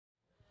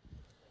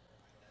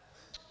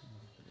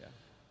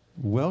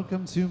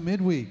Welcome to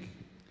Midweek.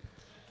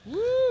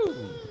 Woo!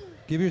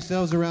 Give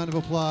yourselves a round of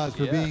applause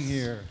for being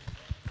here.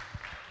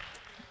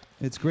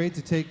 It's great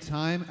to take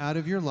time out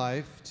of your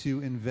life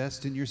to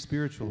invest in your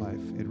spiritual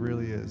life. It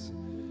really is.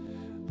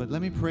 But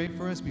let me pray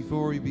for us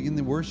before we begin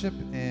the worship,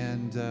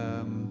 and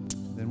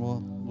then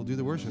we'll do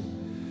the worship.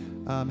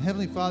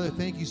 Heavenly Father,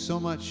 thank you so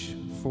much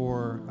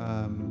for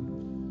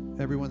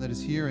everyone that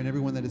is here and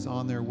everyone that is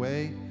on their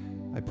way.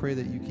 I pray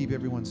that you keep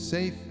everyone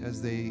safe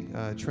as they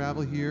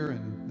travel here,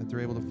 and that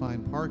they're able to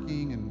find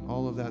parking and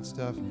all of that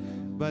stuff.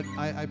 But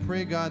I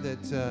pray, God,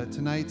 that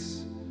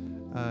tonight's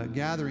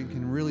gathering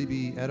can really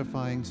be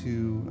edifying to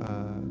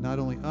not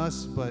only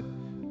us, but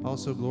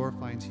also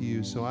glorifying to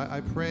you. So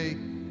I pray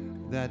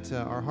that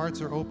our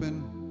hearts are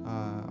open,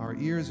 our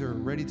ears are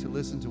ready to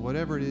listen to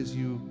whatever it is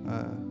you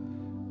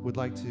would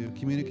like to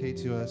communicate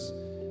to us.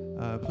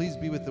 Please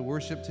be with the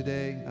worship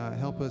today.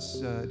 Help us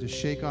to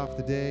shake off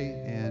the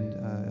day and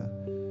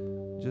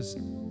just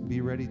be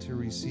ready to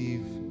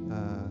receive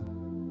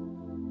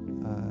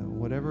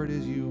whatever it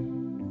is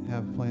you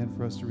have planned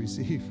for us to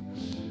receive.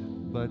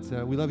 But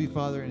we love you,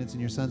 Father, and it's in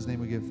your Son's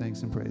name we give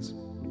thanks and praise.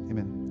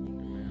 Amen.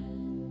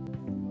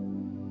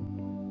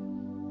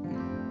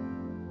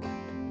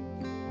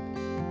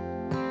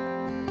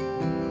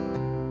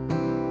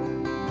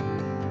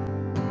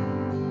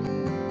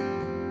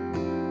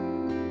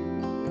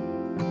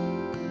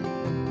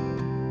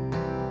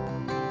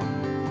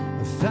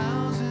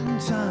 1,000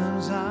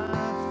 times I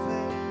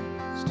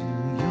faced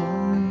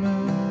your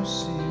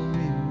mercy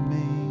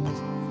remains.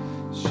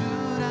 Should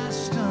I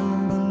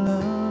stumble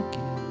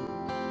again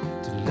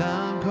till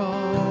I'm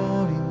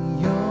caught in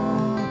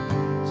your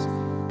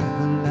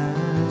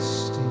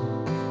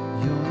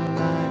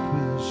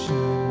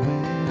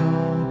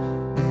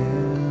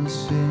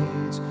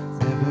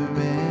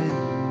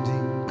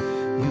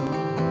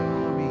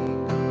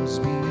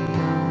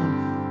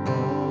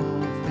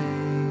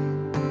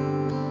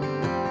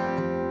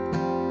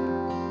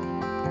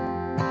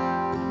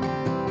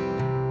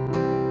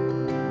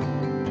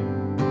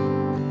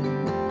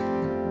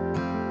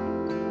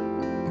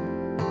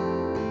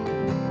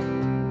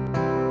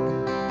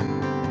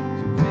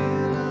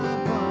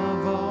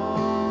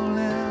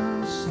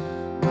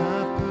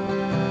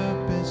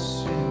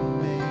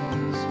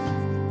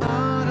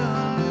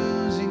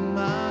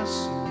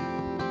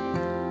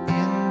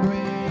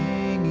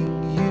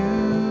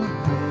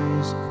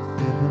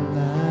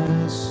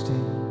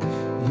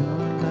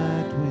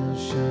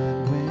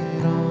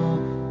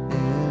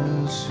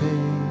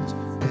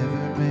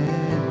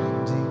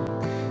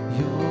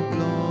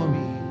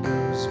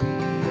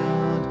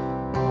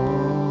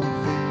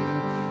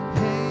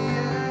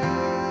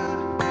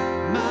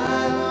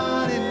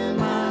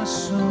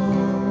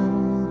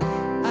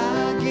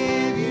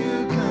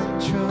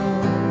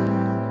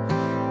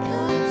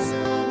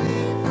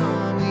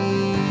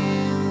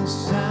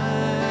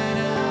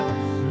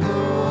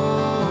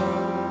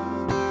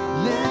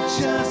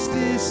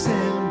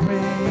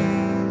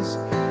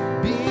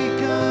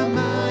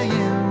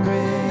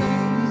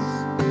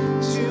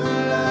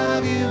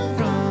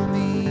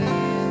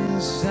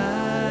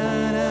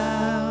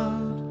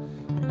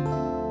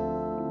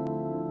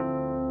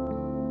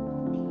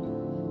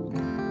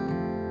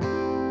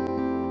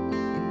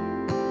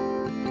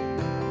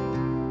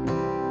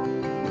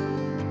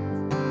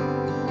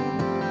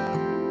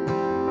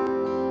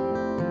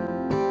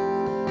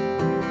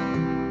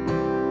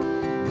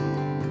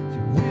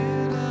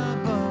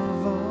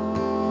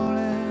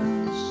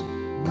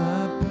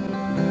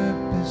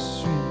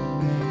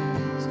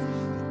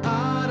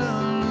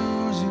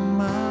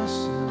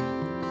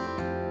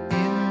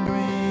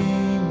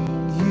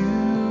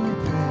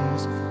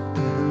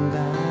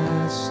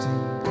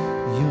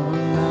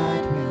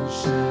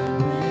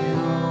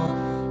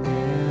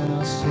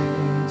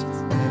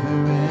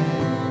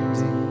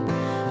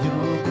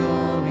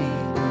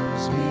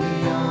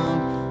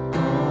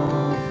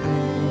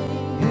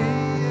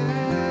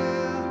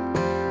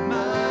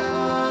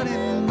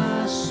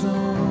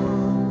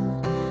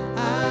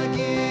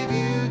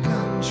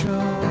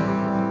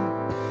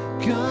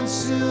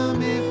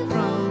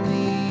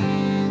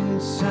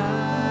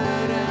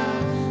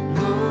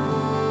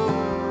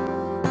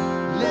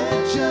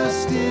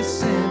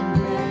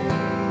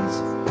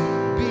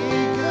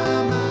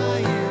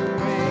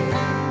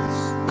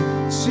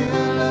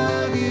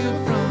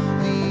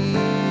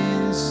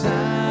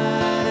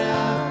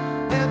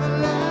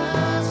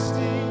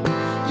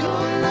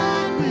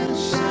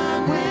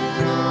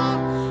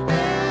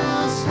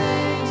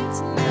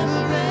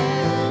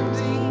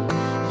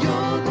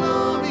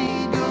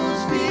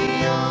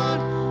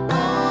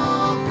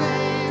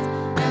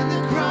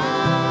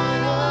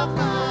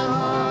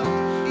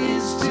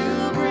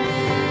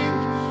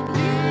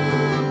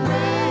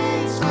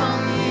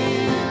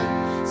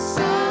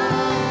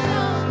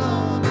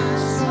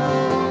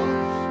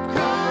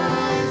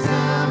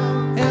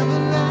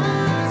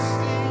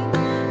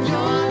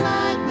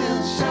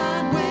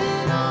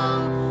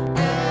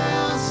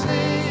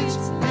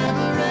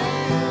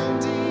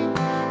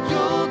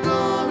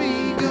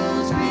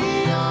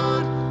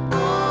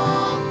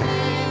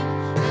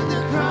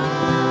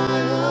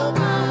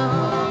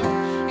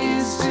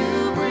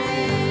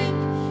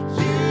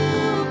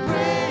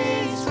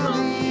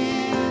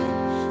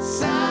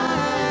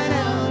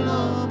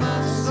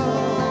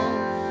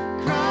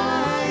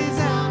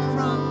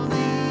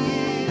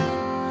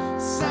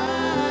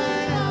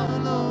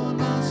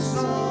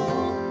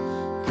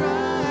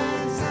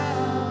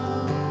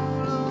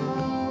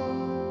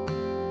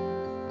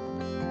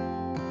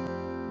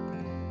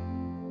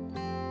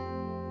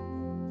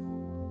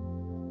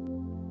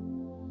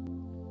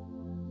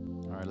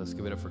Let's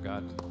give it up for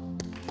God.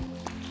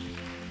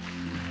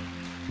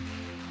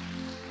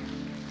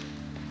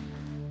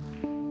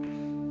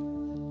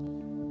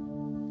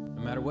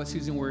 No matter what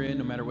season we're in,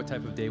 no matter what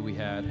type of day we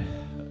had,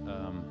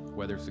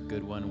 whether it's a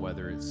good one,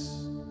 whether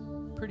it's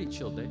a pretty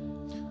chill day,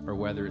 or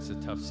whether it's a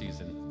tough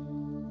season,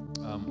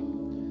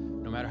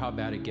 no matter how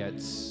bad it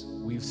gets,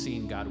 we've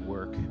seen God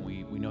work.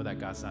 We know that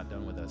God's not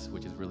done with us,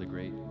 which is really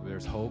great.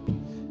 There's hope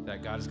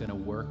that God is going to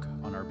work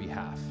on our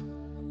behalf.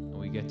 And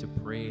we get to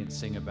pray and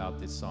sing about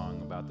this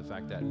song, about the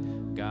fact that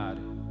God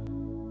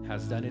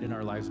has done it in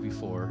our lives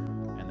before,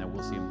 and that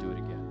we'll see him do it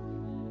again.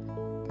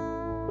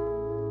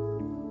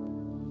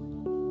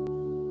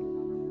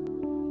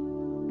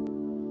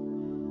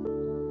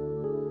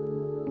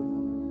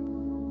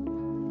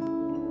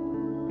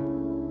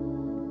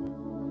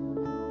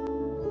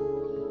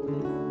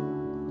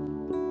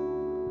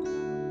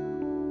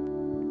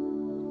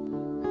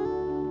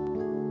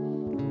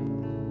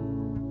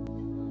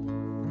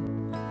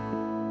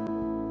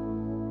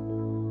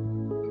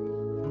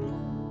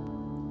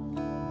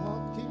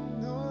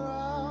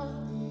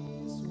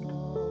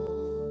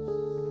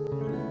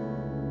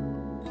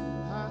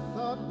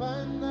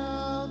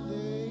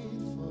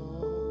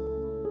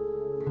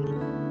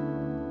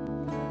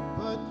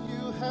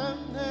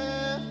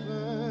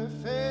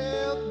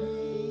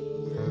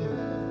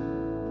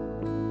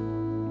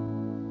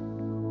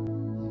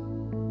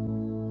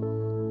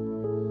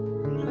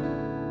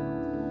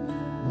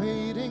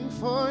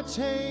 For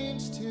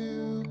change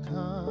to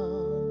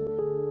come,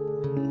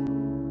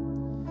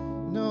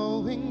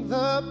 knowing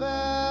the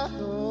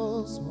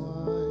battle's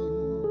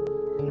won,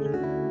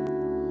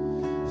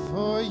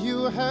 for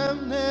you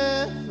have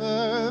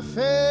never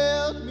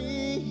failed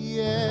me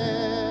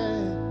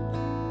yet.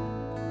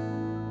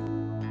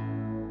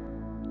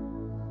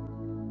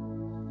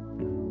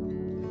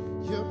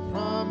 Your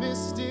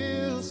promise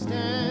still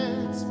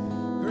stands,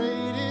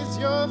 great is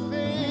your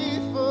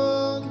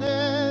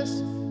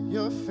faithfulness,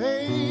 your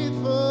faithfulness.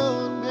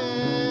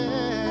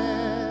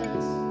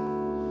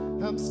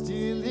 I'm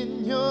still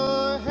in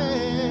your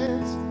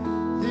hands.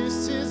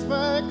 This is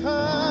my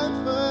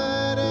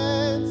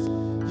confidence.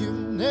 You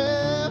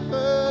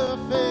never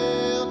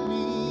failed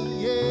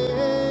me yet.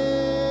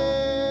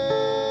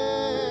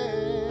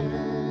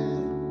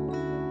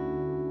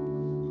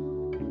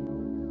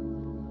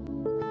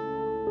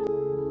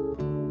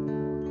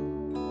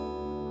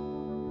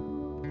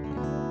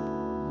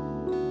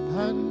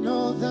 I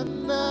know the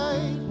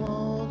night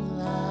won't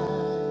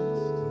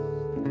last.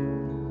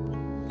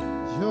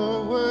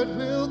 Your word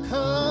will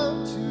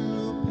come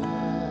to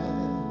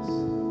pass.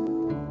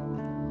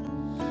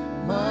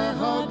 My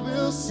heart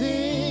will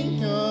sing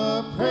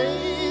your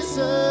praise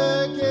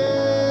again.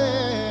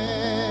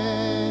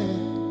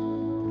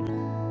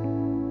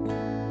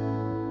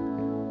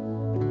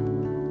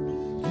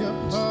 Your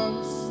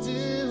promise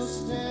still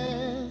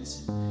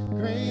stands.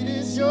 Great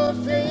is your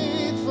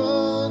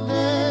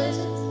faithfulness,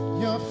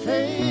 your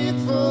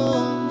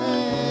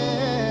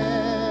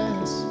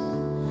faithfulness.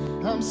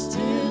 I'm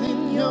still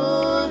in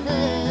your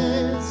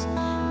hands.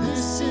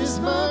 This is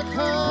my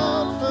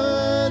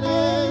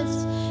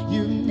confidence.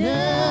 You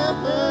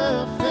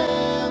never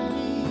failed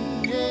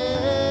me yet.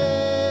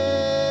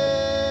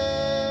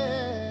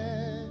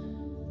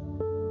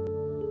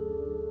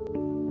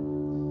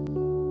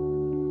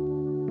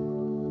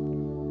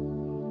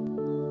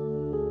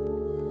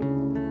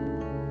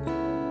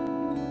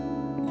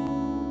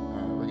 All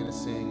right, we're gonna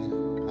sing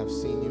I've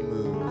Seen You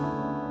Move.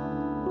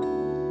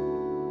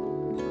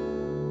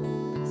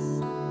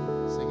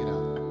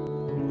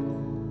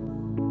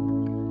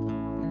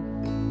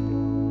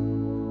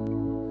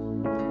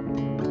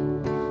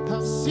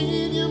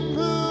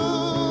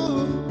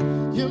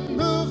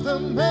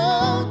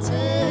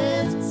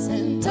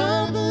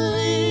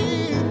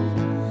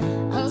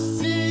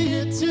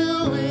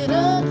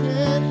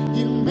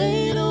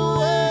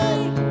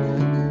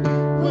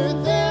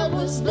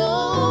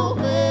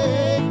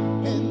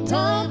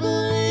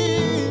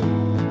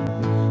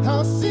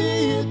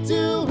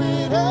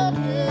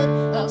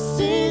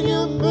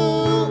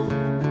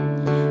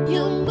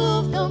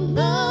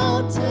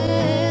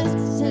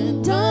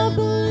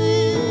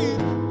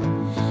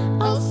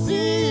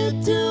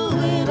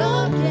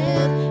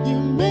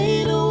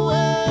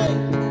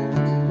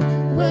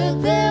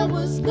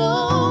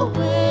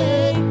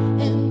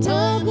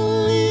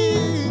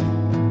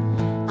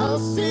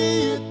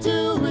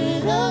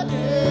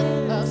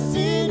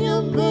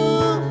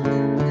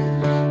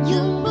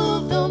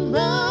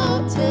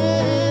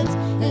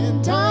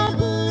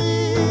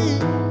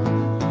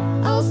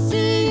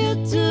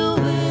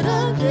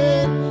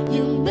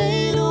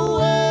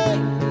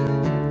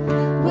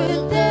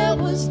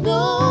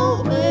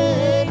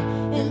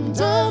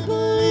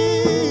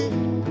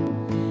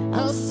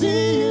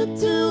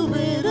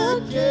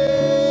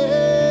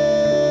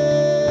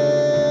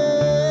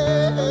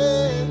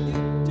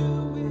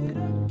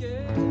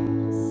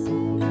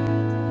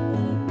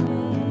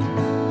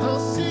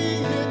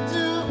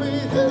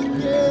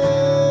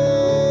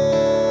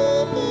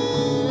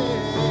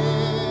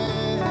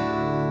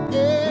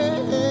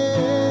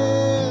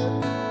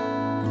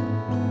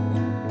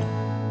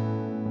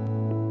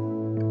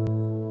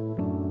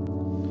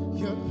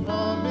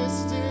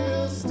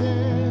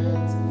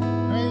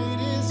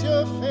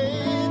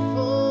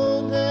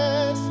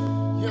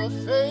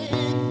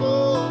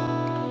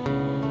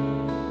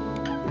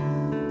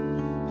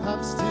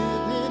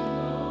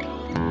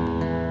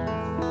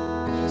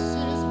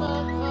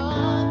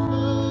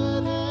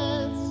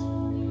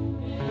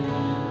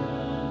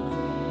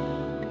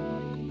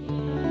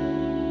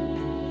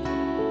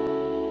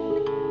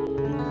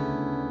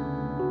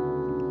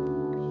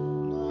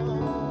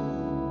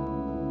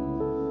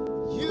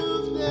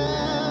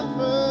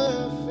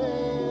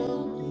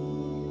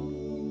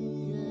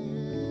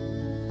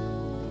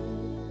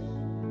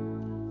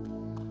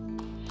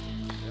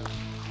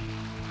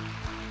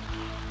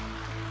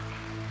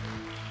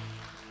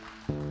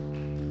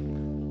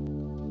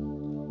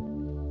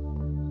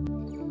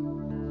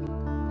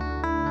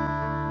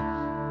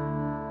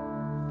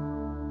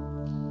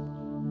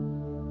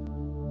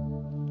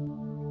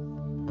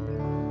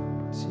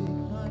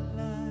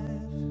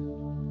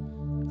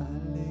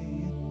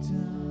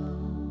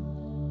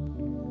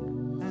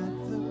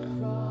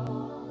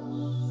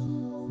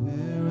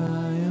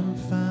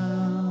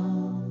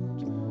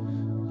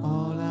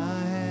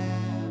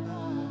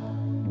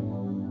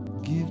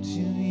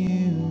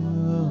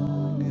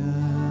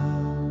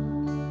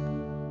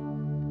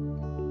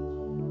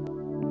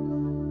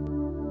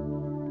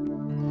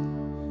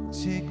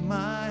 Take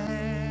my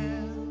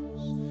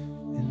hands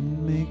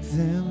and make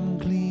them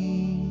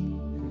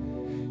clean.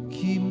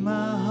 Keep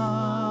my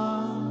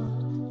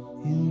heart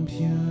in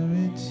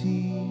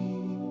purity,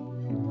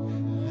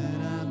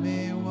 that I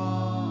may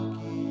walk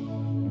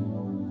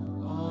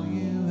in all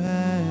you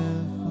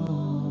have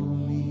for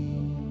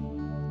me.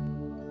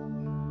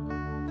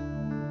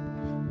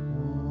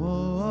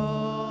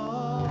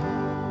 Oh,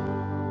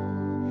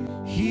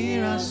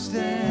 here I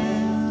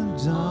stand,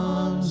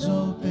 arms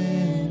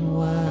open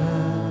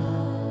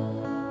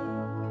wide.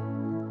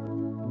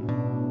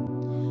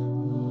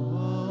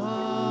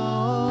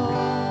 Oh,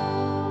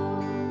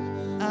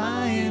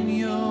 I am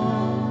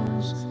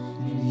yours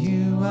and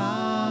you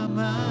are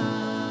mine.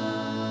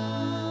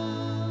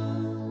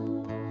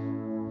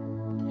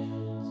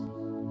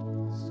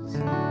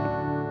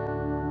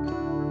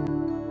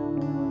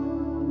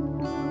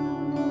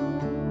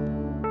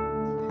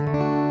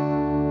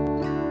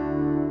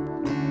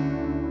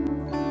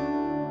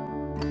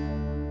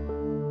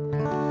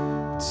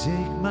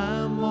 Take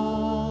my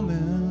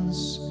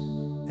moments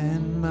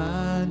and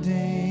my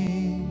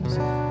days.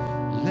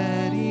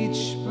 Let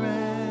each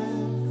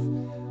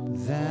breath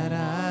that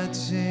I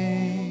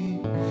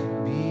take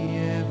be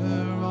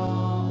ever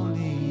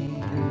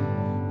only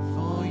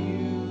for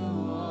you,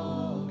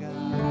 oh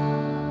God.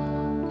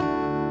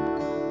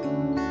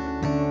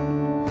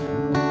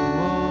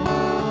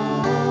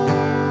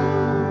 Oh,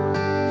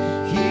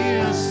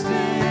 here I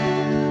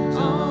stand,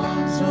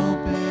 arms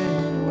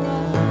open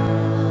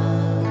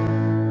wide.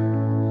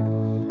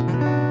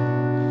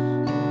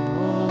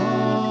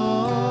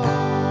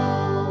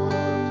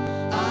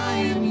 I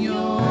am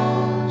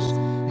yours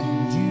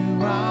and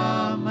you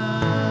are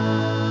mine.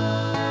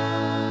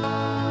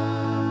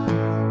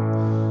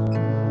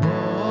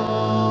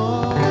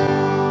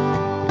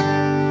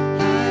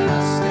 Here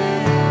I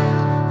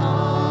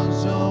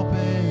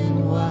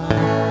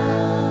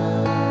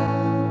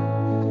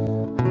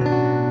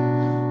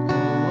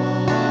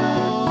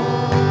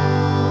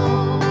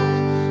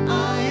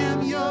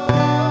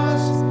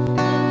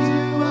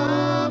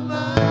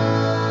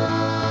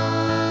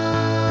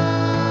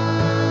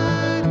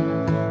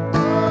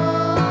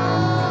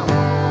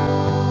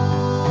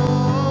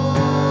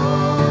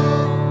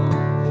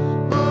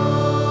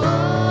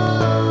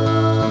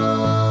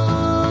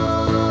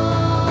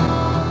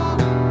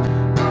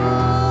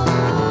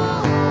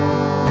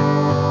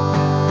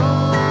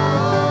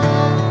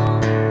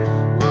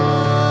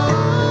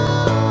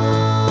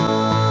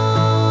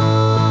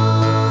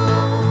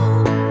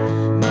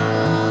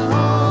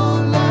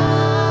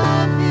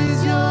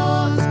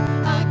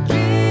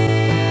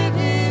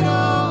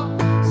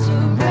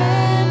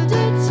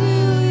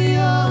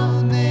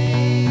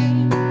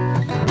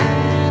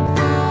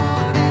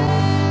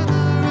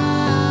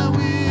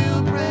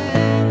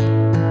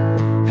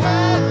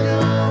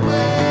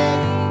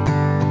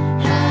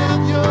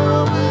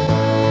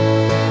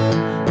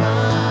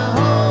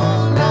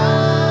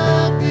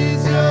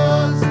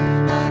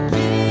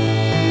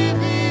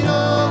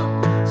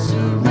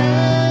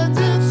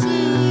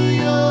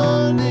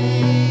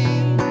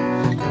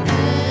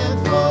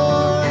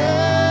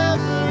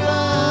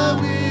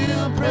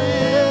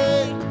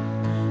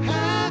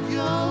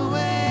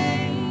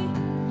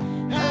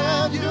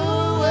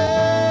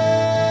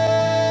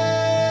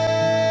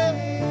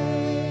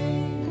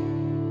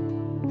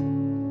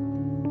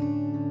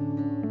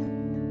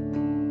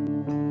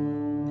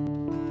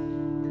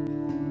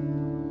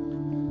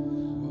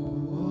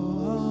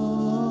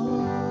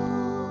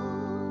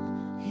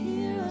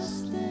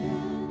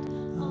stand,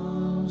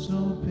 arms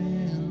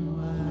open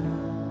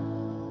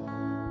wide.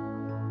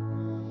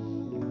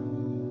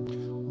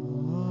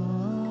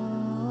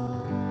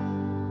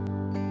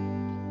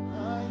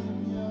 I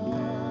am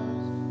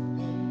yours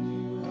and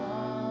you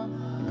are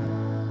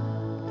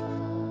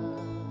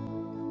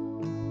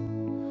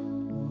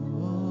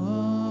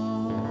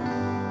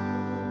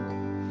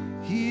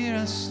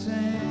I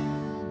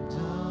stand,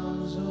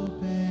 arms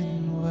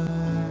open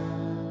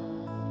wide.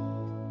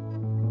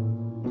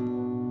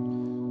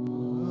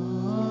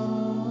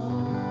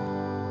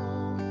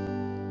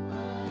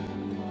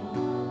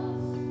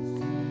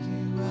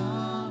 You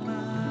are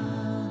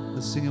mine.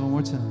 Let's sing it one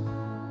more time.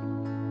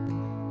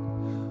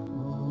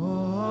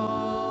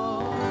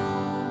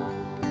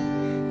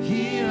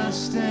 Here I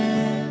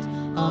stand,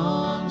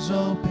 arms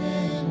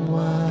open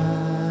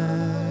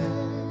wide.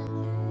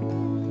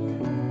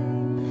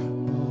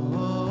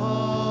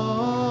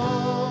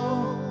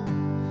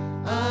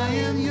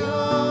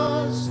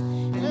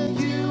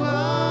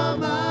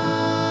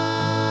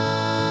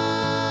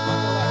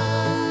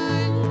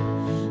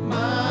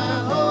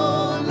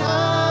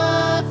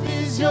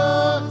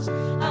 Yours,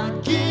 I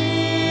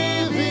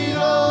give it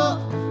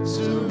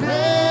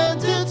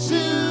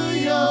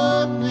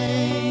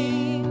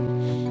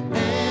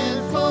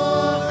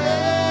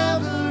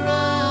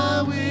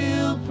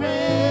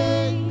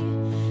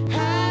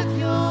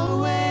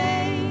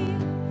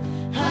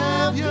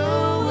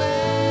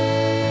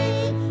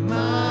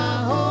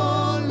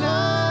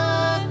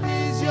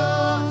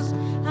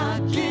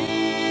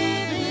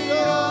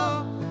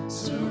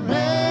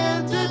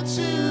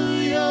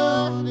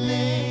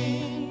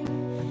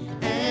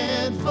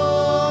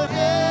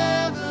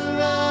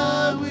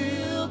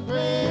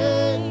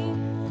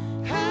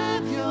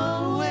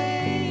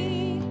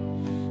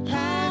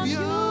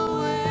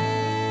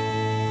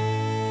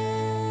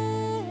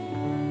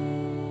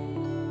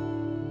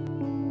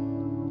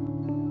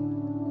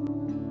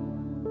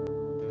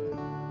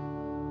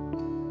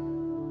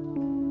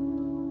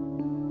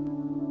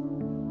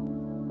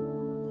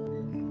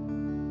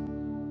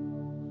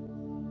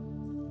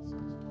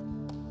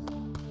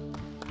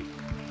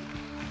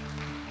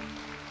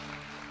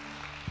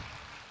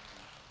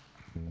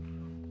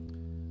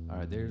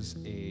There's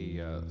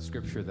a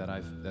scripture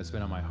that's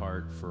been on my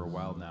heart for a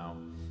while now.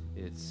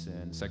 It's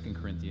in 2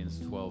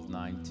 Corinthians 12,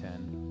 9, 10.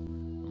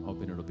 I'm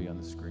hoping it'll be on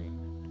the screen.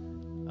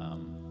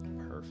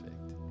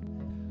 Perfect.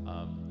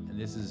 And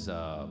this is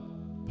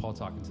Paul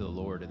talking to the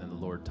Lord, and then the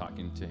Lord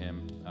talking to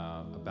him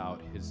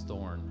about his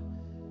thorn.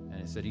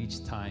 And it said,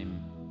 each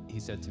time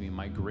he said to me,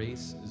 my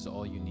grace is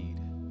all you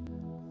need.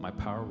 My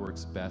power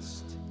works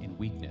best in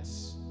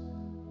weakness.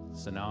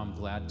 So now I'm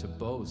glad to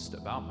boast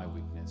about my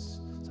weakness,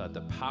 so that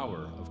the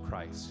power of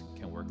Christ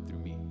can work through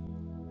me.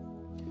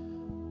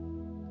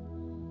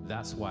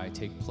 That's why I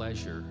take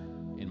pleasure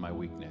in my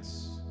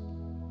weakness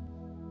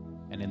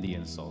and in the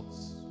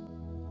insults,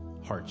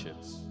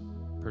 hardships,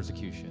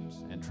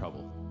 persecutions, and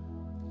trouble.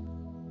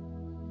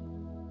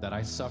 That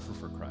I suffer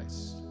for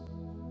Christ.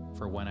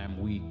 For when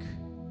I'm weak,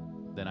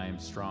 then I am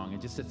strong.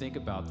 And just to think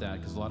about that,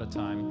 because a lot of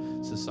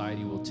time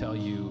society will tell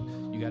you,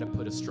 you got to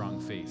put a strong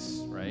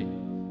face, right?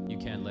 You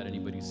can't let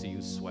anybody see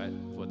you sweat,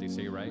 is what they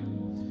say, right?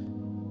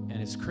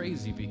 And it's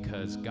crazy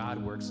because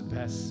God works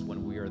best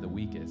when we are the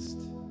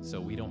weakest. So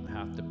we don't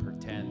have to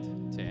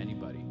pretend to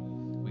anybody.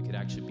 We could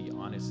actually be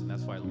honest. And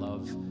that's why I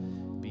love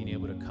being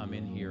able to come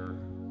in here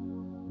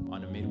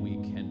on a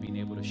midweek and being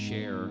able to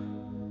share,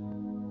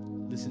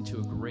 listen to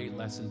a great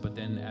lesson, but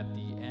then at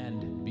the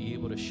end, be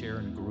able to share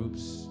in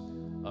groups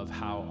of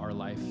how our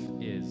life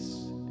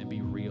is and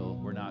be real.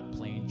 We're not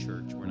playing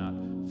church. We're not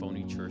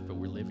phony church, but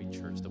we're living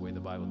church the way the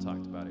Bible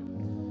talked about it.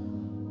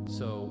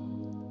 So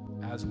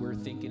as we're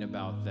thinking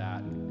about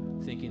that,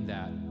 thinking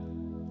that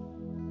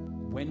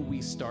when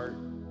we start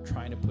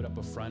trying to put up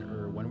a front,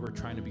 or when we're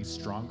trying to be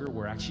stronger,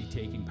 we're actually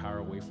taking power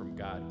away from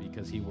God,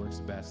 because he works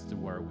best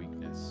through our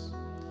weakness.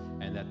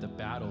 And that the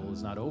battle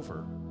is not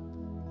over.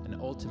 And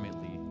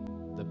ultimately,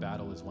 the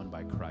battle is won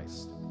by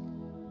Christ.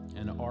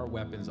 And our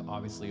weapons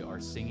obviously are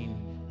singing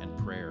and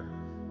prayer.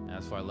 And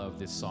that's why I love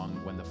this song,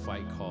 When the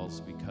Fight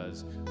Calls,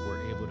 because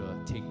we're able to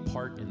take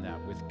part in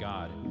that with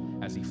God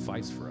as he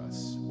fights for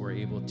us. We're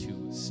able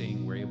to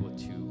sing. We're able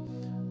to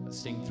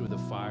sing through the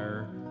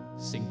fire,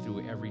 sing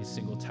through every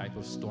single type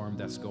of storm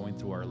that's going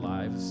through our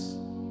lives.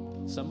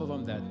 Some of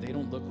them that they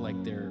don't look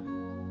like they're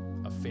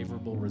a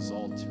favorable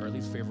result, or at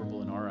least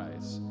favorable in our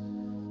eyes.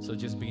 So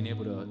just being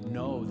able to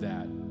know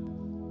that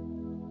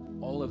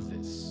all of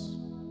this,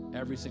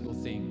 every single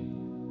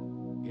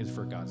thing, is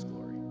for God's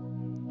glory,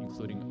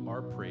 including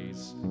our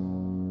praise,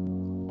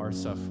 our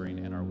suffering,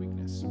 and our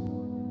weakness.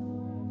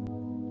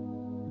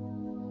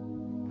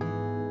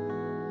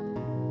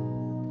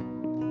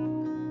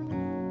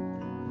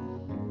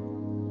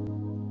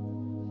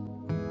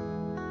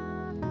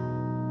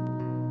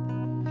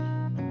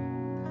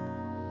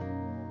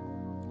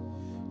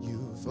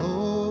 You've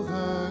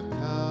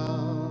overcome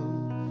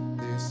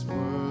this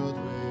world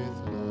with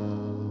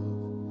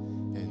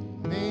love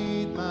and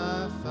made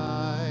my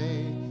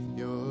fight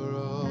your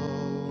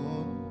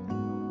own.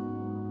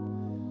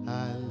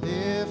 I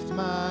lift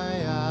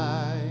my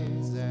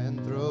eyes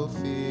and throw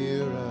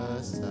fear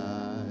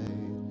aside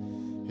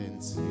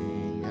and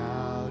sing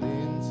out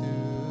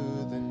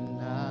into the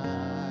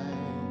night.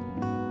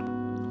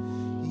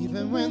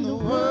 Even when the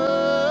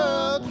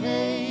world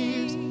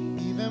caves,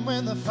 even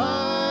when the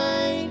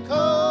fight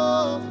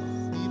calls,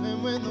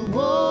 even when the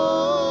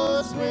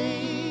war's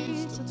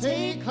waged, so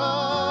take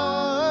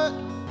heart.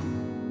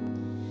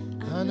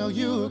 I know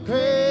you are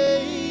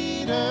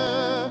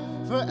greater,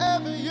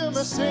 forever you're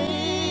my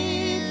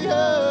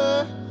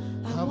Savior.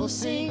 I will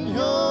sing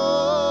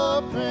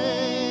your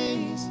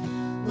praise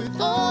with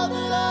all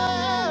that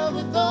I am,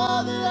 with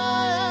all that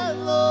I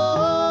am, Lord.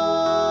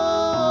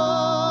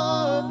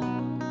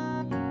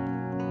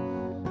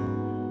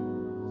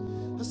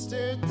 I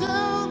stare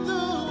down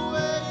the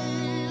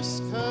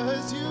waves,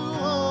 'cause you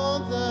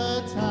own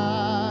the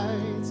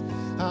tides.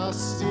 I'll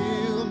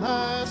still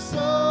my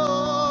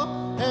soul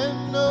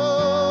and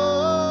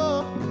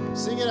know.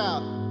 Sing it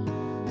out.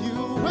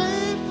 You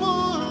wait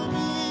for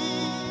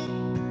me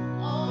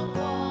on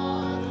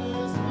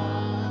waters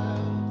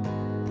wild,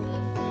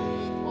 where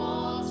faith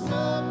walks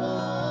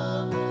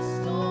above the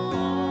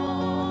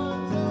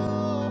storms.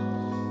 Oh,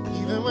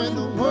 even when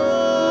the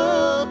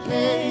world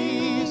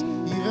caves,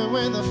 even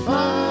when the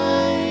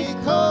fight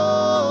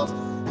calls,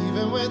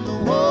 even when the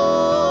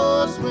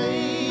war's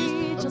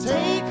waged, I'll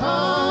take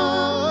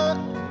heart.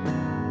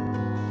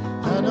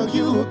 I know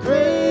you are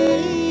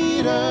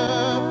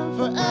greater,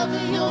 forever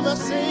you're my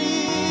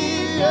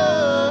Savior,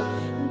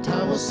 and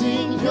I will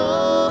sing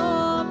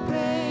your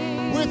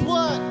praise. With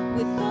what?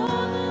 With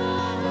all that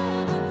I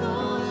have, with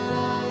all that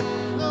I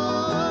am,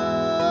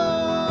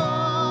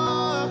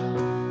 Lord.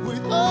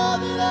 With all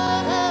that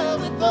I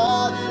have, with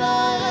all that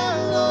I am,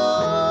 Lord.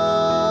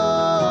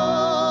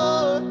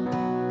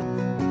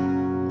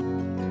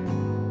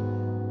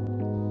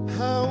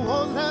 I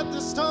won't let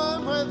the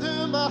storm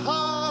weather my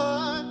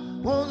heart,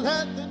 won't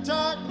let the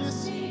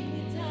darkness sing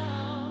me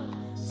down.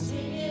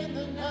 Sing in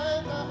the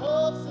night, my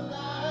hope's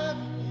alive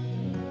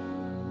in you.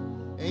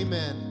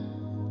 Amen.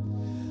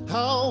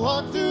 I'll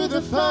walk through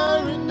the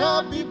fire and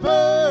not be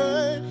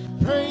burned.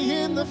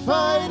 Pray in the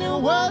fight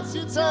and watch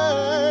your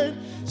turn.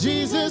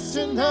 Jesus,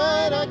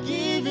 tonight I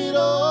give it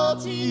all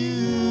to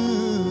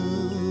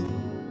you.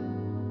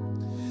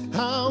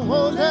 I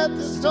won't let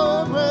the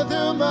storm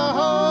weather my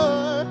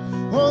heart,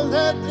 won't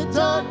let the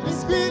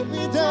darkness beat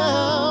me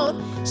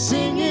down.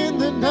 Sing in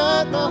the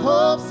night, my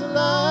hope's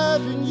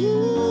alive in you.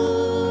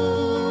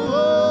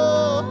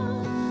 Oh,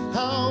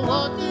 I'll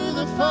walk through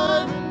the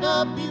fire and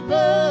not be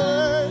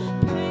burned.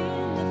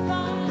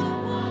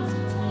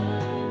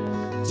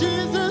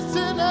 Jesus,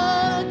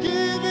 tonight I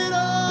give it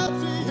all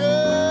to you.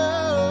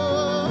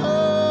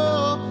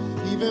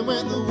 Even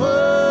when the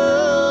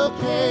world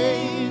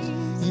caves,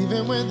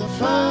 even when the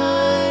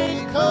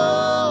fight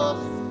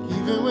comes,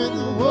 even when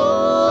the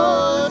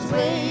wars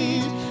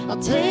rage, I'll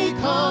take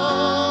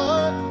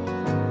heart,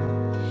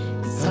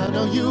 'cause I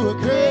know you are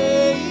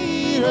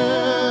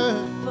greater.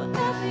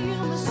 Forever you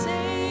my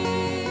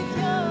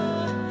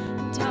Savior,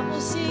 and I will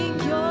sing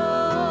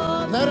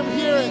your Let 'em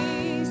hear it.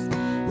 praise.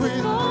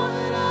 With all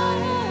that I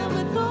am,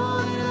 with all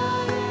that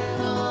I am,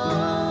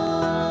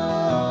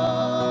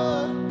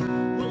 Lord,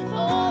 with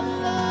all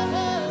that I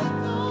have,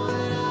 with all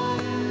that I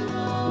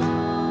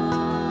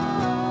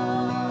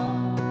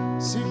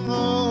am, sing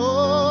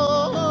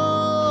oh,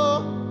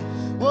 oh,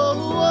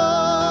 oh,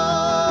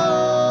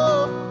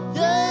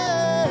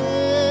 yeah,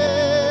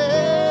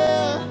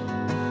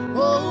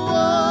 oh,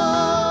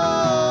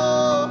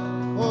 oh,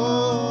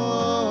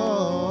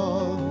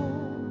 oh.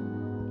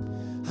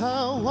 I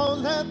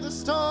won't let the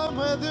storm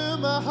weather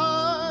my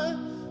heart,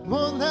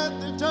 won't let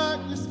the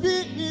darkness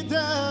beat me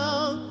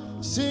down.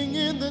 Sing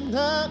in the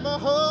night, my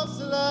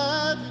hope's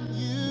alive in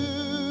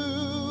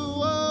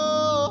you.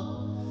 Oh,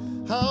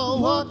 I'll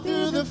walk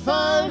through the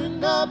fire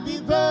and not be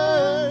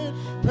burned.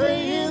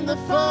 Pray in the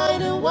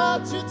fight and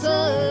watch it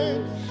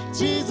turn.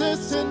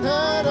 Jesus,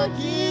 tonight I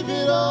give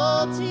it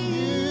all to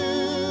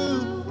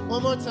you.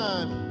 One more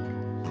time.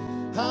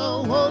 I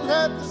won't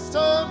let the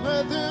storm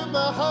weather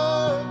my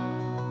heart.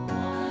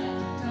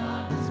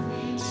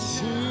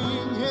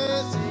 Sing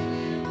it.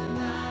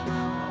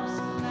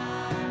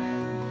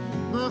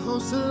 My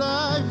hope's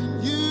alive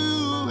in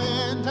you,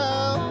 and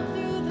I'll walk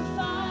through the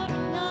fire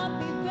and not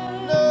be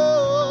burned.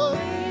 know.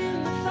 Pray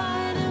in the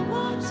fight and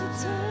watch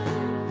it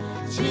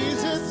turn.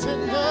 Jesus,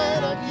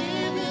 tonight I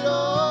give it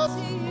all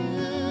to you.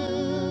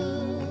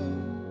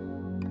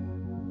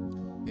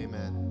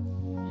 Amen.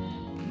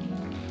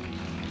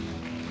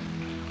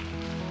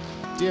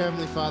 Dear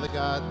Heavenly Father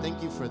God,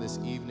 thank you for this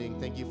evening.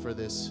 Thank you for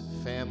this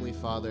family,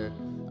 Father,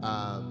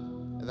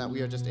 and that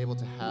we are just able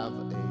to have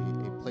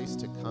a place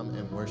to come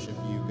and worship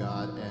you,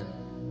 God, and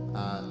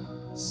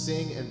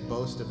sing and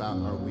boast about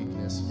our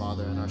weakness,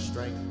 Father, and our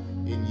strength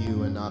in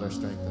you and not our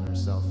strength in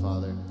ourselves,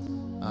 Father.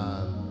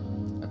 I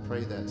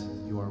pray that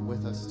you are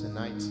with us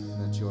tonight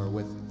and that you are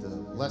with the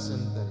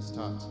lesson that is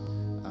taught.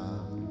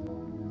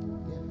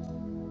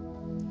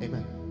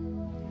 Amen.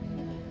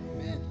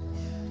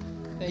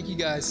 Thank you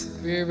guys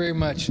very, very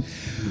much.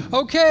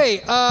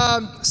 Okay,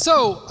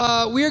 so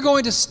we are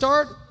going to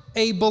start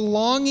a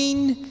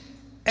belonging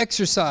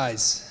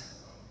exercise.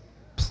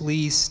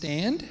 Please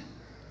stand.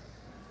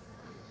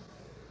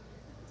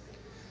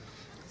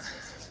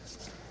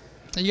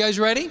 Are you guys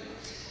ready?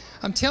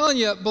 I'm telling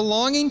you,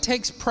 belonging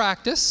takes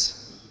practice.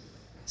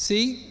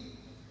 See?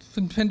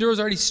 Pandora's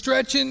already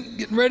stretching,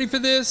 getting ready for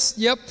this.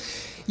 Yep.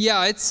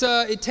 Yeah,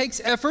 it takes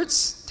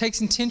efforts, takes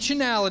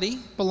intentionality.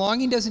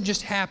 Belonging doesn't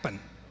just happen.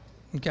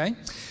 Okay?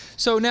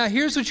 So now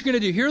here's what you're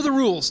going to do. Here are the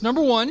rules.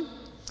 Number one,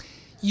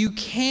 you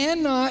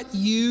cannot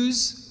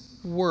use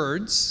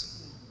words.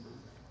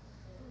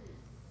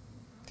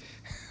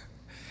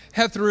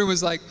 Half the room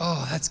was like,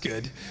 oh, that's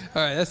good.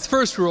 All right, that's the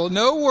first rule.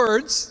 No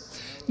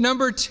words.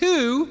 Number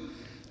two,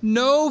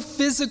 no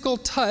physical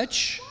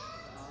touch.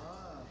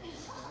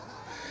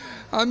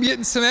 I'm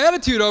getting some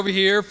attitude over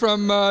here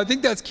from, I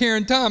think that's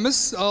Karen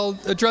Thomas. I'll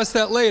address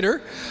that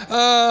later.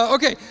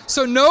 Okay,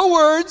 so no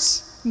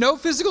words. No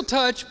physical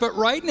touch, but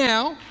right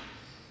now,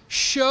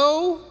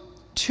 show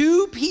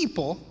two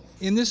people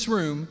in this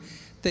room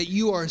that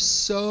you are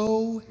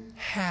so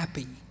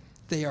happy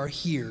they are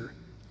here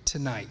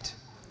tonight.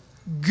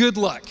 Good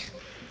luck.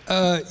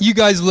 You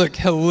guys look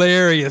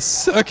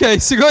hilarious. Okay,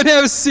 so go ahead and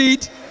have a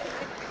seat.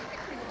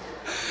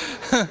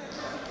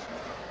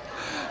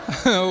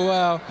 Oh,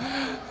 wow.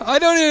 I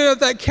don't even know if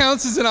that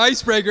counts as an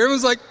icebreaker.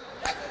 Everyone's like,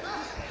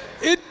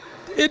 it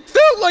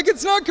felt like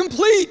it's not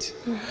complete.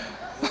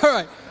 All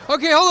right.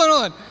 Okay, hold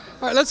on. All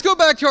right, let's go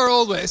back to our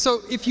old way.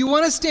 So if you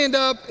want to stand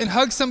up and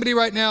hug somebody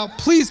right now,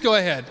 please go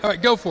ahead. All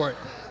right, go for it.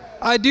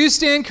 I do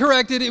stand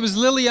corrected. It was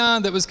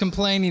Lillian that was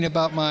complaining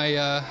about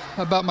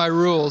my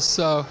rules,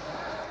 so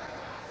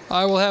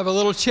I will have a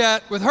little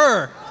chat with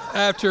her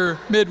after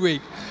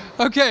midweek.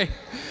 Okay.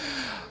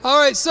 All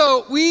right,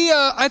 so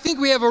I think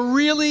we have a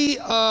really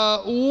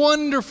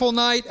wonderful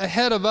night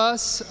ahead of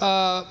us.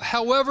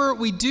 However,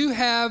 we do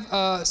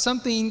have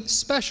something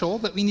special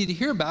that we need to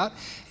hear about,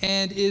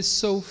 and is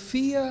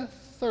Sophia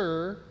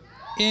Thur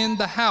in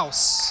the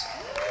house.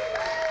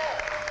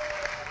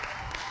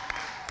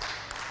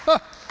 Oh,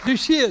 here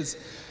she is.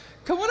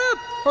 Come on up.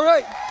 All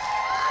right.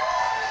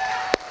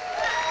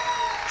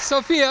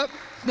 Sophia,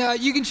 Now,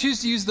 you can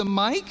choose to use the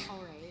mic, All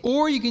right.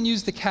 or you can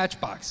use the catch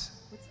box.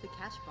 What's the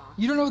catch box?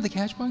 You don't know what the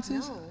catch box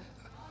is? No.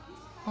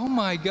 Oh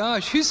my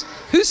gosh,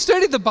 who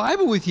studied the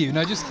Bible with you?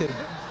 No, just kidding.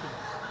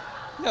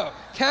 No,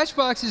 catch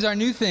box is our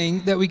new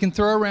thing that we can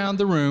throw around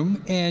the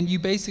room, and you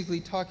basically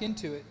talk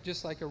into it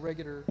just like a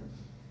regular.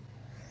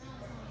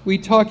 We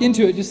talk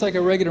into it just like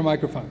a regular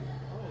microphone.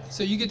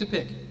 So you get to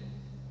pick.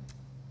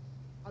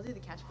 I'll do the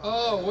catch box.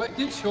 Oh, what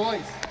good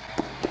choice.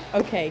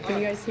 Okay, can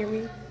you guys hear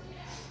me?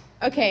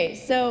 Okay,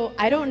 so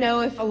I don't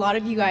know if a lot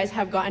of you guys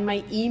have gotten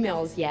my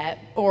emails yet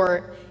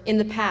or in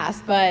the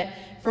past, but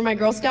for my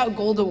Girl Scout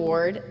Gold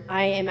Award,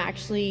 I am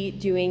actually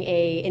doing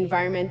a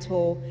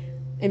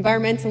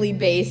environmentally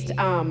based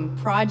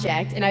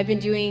project, and I've been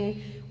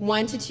doing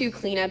 1 to 2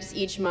 cleanups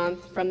each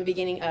month from the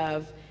beginning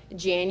of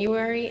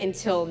January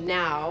until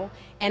now,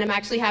 and I'm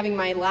actually having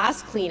my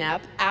last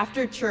cleanup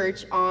after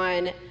church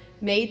on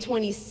May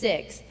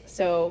 26th.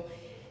 So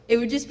it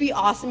would just be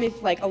awesome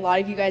if like a lot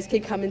of you guys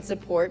could come and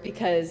support,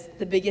 because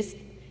the biggest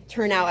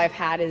turnout I've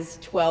had is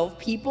 12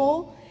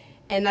 people,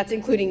 and that's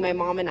including my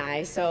mom and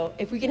I. So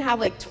if we can have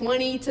like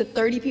 20 to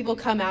 30 people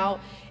come out,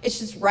 it's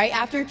just right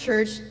after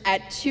church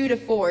at 2 to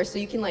 4, so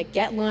you can like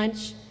get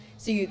lunch.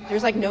 So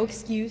there's like no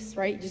excuse,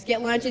 right? Just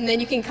get lunch and then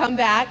you can come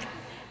back,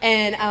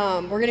 and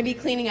we're gonna be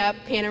cleaning up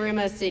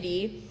Panorama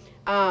City.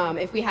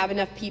 If we have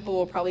enough people,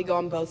 we'll probably go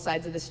on both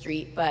sides of the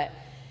street, but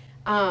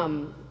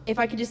if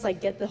I could just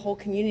like get the whole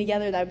community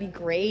together, that would be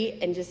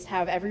great, and just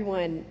have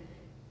everyone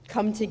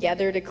come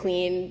together to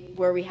clean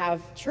where we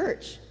have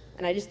church.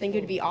 And I just think it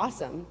would be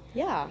awesome.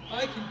 Yeah.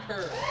 I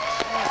concur.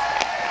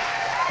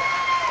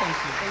 Thank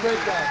you.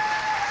 Great job.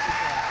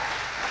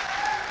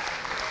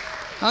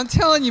 I'm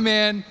telling you,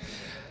 man,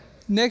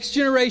 next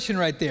generation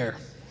right there.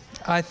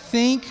 I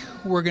think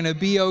we're going to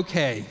be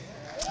okay.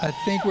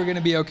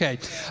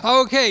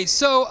 Okay,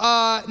 so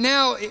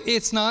now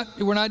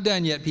we're not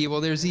done yet, people.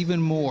 There's even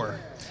more.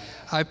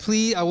 I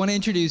want to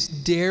introduce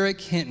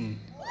Derek Hinton,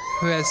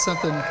 who has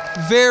something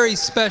very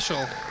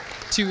special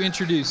to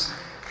introduce.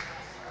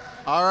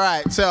 All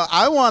right, so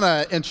I want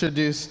to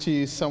introduce to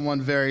you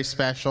someone very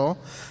special.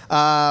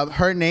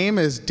 Her name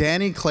is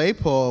Danny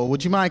Claypool.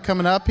 Would you mind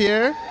coming up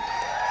here?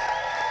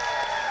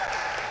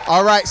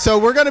 All right, so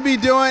we're going to be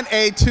doing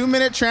a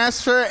 2-minute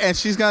transfer, and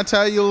she's going to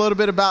tell you a little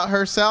bit about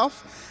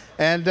herself.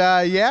 And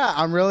yeah,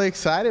 I'm really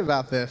excited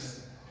about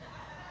this.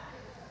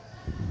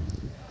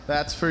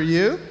 That's for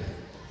you.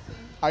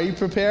 Are you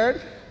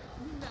prepared?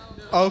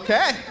 No.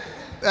 Okay,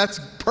 that's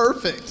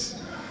perfect.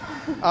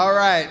 All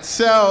right,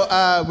 so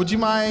would you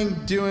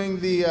mind doing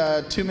the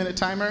 2-minute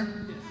timer?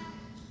 Yes.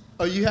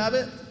 Oh, you have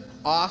it?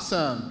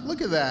 Awesome.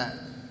 Look at that.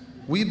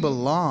 We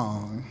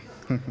belong.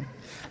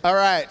 All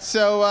right,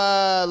 so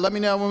let me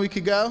know when we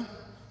could go.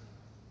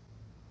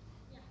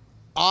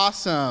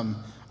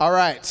 Awesome. All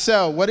right,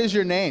 so what is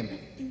your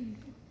name?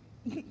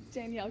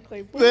 Danielle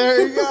Claypool.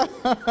 There you go.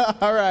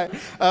 All right.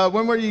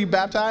 When were you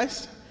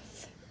baptized?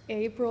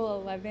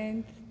 April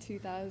 9th,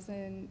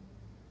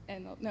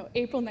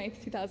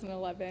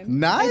 2011.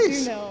 Nice. I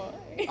do know.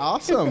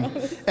 Awesome.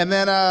 And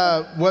then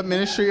what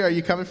ministry are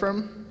you coming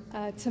from?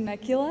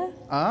 Temecula.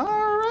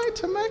 All right,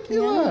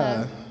 Temecula.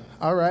 Yeah.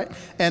 All right.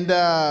 And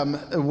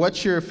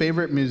what's your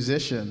favorite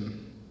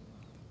musician?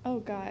 Oh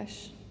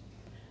gosh.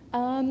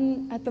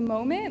 At the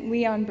moment,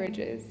 Leon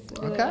Bridges.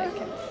 I really Okay. like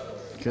him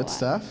a Good lot.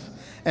 stuff.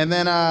 And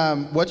then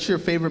what's your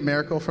favorite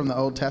miracle from the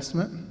Old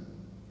Testament?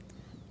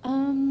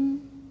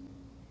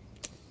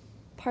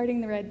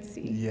 Parting the Red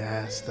Sea.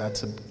 Yes,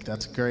 that's a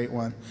great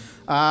one.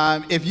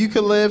 If you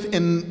could live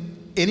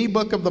in any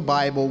book of the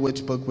Bible,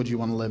 which book would you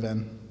want to live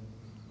in?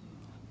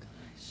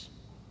 Gosh,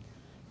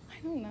 I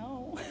don't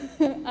know.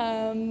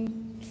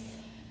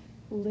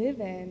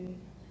 Live in.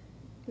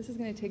 This is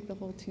going to take the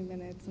whole 2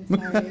 minutes. I'm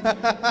sorry.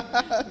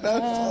 That's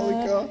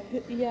totally cool.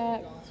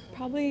 Yeah,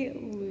 probably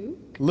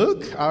Luke.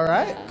 Luke, all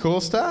right, cool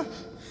stuff.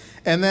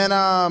 And then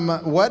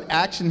what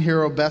action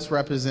hero best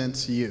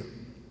represents you?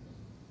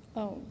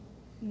 Oh,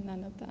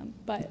 none of them.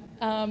 But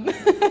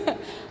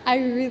I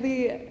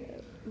really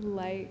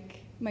like,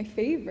 my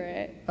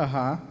favorite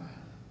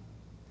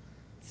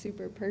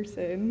super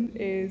person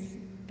is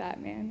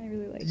Batman. I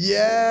really like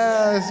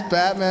Yes,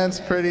 Batman's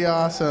pretty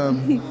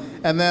awesome.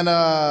 And then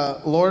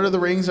Lord of the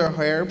Rings or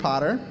Harry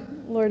Potter?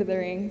 Lord of the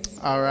Rings.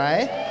 All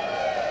right.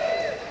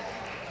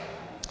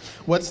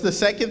 What's the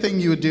second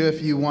thing you would do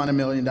if you won $1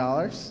 million?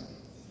 The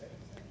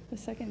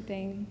second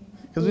thing.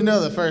 Because we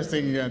know the first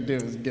thing you're going to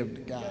do is give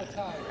to God,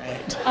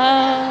 right?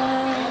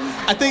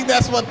 I think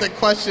that's what the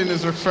question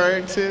is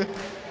referring to.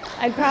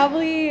 I'd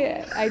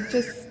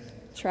just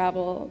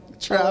travel.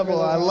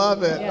 Travel, I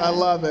love it. Yeah. I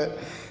love it.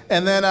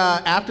 And then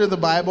after the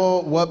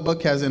Bible, what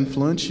book has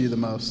influenced you the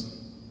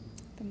most?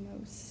 The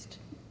most.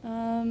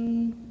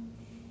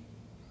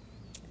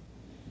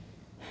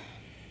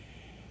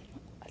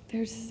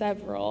 There's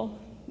several.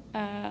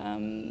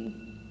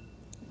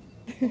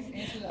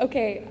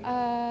 Okay,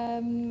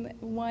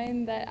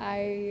 one that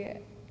I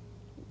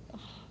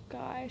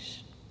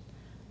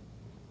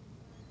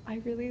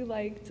really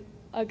liked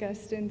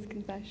Augustine's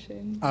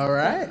Confession. All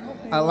right.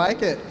 I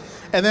like it.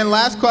 And then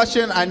last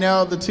question. I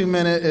know the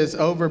 2-minute is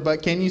over,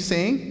 but can you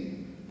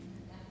sing?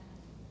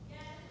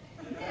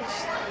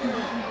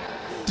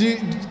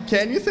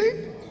 Can you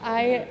sing?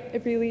 I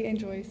really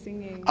enjoy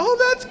singing.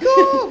 Oh, that's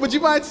cool. Would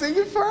you mind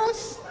singing for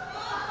us?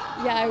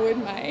 Yeah, I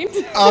wouldn't mind.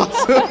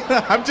 Awesome.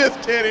 I'm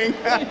just kidding.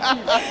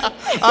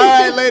 All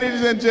right,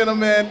 ladies and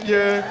gentlemen,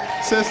 your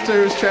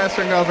sister's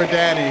transferring over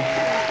Danny.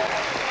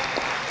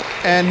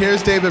 And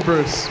here's David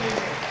Bruce.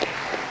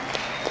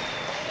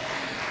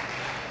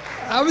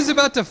 I was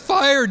about to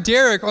fire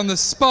Derek on the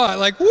spot.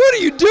 Like, what are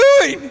you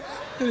doing?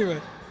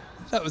 Anyway,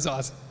 that was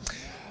awesome.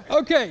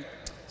 Okay,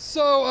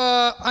 so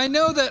I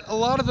know that a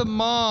lot of the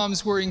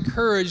moms were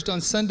encouraged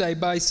on Sunday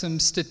by some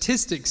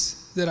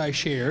statistics that I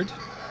shared.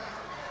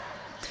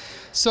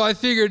 So I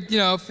figured,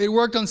 if it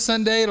worked on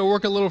Sunday, it'll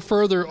work a little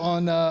further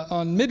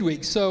on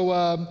midweek.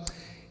 So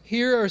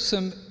here are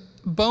some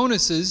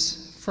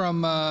bonuses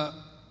from.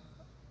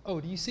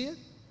 Do you see it?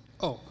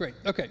 Oh, great.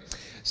 Okay.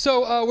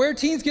 So where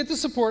teens get the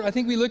support, I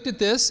think we looked at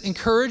this.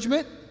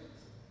 Encouragement.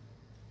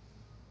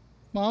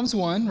 Mom's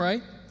one,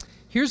 right?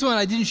 Here's one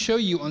I didn't show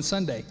you on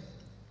Sunday.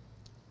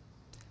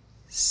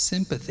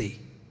 Sympathy.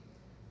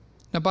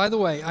 Now, by the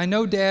way, I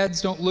know dads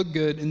don't look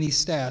good in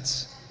these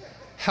stats.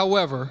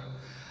 However,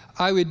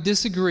 I would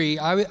disagree.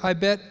 I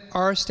bet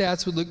our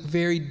stats would look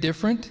very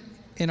different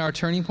in our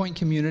Turning Point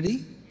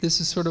community. This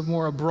is sort of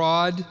more a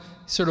broad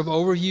sort of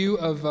overview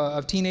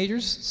of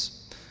teenagers.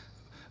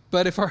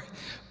 But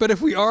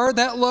if we are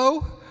that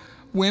low,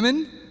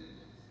 women,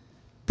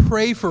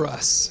 pray for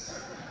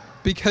us,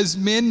 because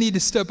men need to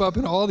step up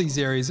in all these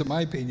areas, in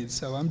my opinion.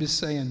 So I'm just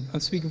saying, I'm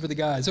speaking for the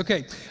guys.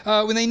 Okay,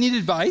 when they need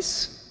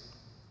advice,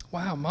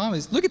 wow,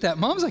 look at that.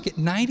 Mom's like at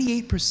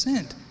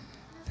 98%.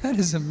 That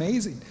is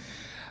amazing.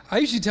 I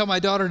usually tell my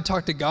daughter to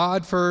talk to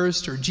God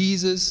first, or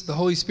Jesus, the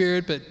Holy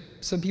Spirit, but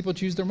some people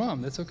choose their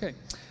mom. That's okay.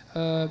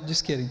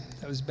 Just kidding.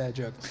 That was a bad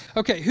joke.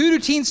 Okay, who do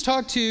teens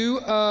talk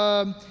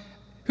to?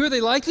 Who are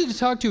they likely to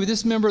talk to with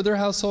this member of their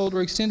household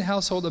or extended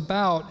household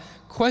about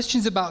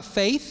questions about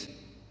faith?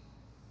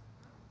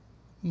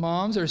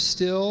 Moms are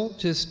still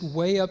just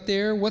way up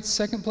there. What's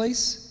second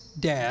place?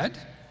 Dad.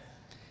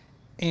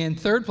 And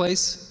third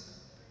place?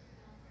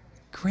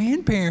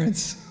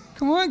 Grandparents.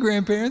 Come on,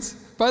 grandparents.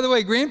 By the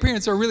way,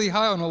 grandparents are really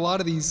high on a lot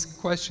of these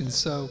questions.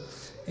 So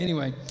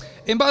anyway.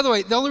 And by the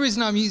way, the only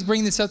reason I'm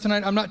bringing this up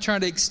tonight, I'm not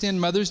trying to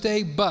extend Mother's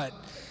Day, but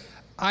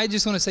I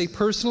just want to say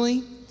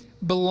personally,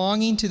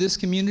 belonging to this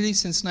community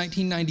since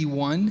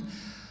 1991,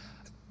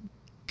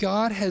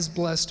 God has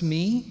blessed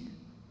me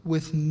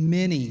with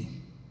many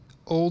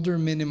older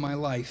men in my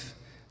life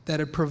that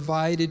have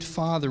provided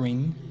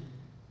fathering,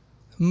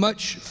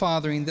 much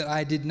fathering that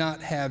I did not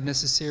have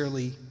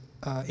necessarily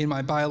in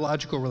my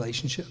biological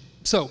relationship.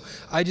 So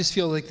I just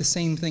feel like the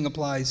same thing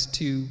applies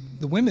to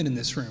the women in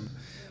this room.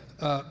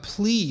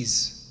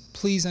 Please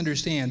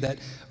understand that,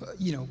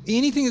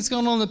 anything that's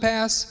gone on in the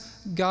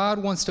past,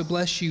 God wants to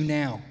bless you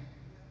now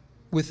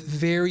with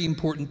very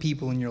important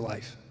people in your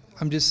life.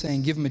 I'm just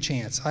saying, give them a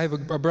chance. I have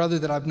a brother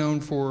that I've known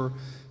for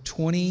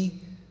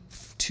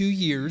 22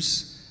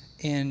 years,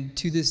 and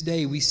to this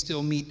day, we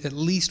still meet at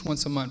least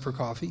once a month for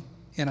coffee,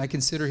 and I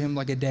consider him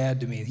like a dad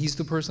to me. He's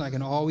the person I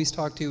can always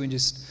talk to and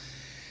just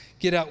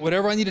get out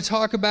whatever I need to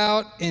talk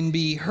about and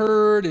be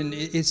heard, and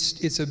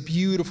it's a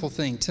beautiful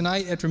thing.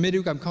 Tonight, after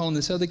midweek, I'm calling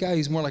this other guy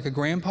who's more like a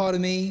grandpa to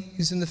me,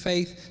 who's in the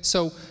faith.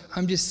 So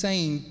I'm just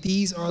saying,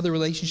 these are the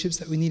relationships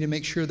that we need to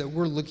make sure that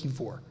we're looking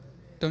for.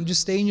 Don't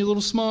just stay in your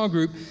little small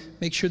group.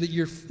 Make sure that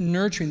you're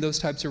nurturing those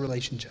types of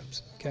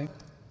relationships, okay?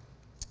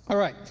 All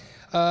right.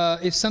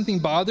 If something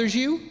bothers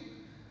you,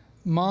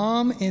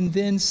 mom, and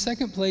then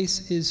second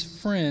place is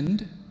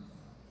friend,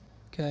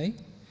 okay?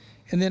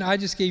 And then I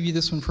just gave you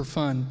this one for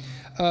fun.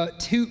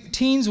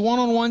 Teens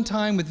one-on-one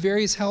time with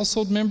various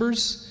household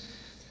members,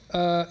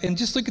 and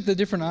just look at the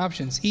different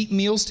options. Eat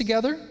meals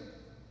together.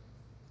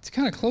 It's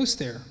kind of close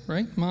there,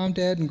 right? Mom,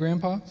 dad, and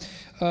grandpa.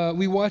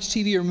 We watch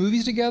TV or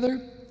movies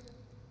together.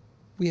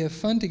 We have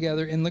fun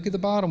together, and look at the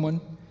bottom one.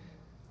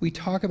 We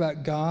talk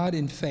about God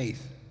and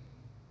faith.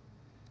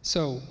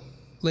 So,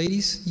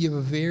 ladies, you have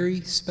a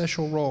very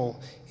special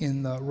role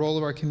in the role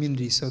of our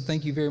community, so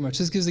thank you very much.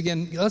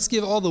 Let's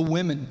give all the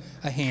women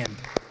a hand.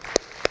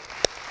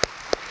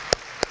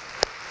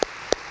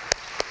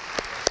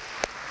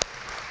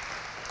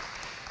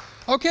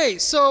 Okay,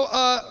 so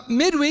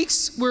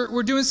midweeks,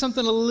 we're doing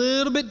something a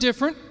little bit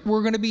different.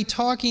 We're going to be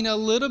talking a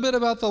little bit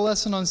about the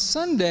lesson on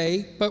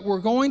Sunday, but we're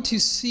going to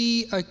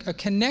see a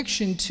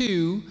connection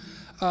to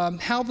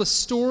how the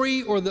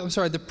story, or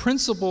the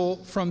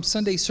principle from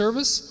Sunday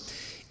service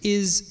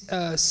is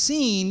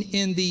seen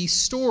in the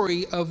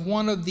story of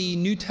one of the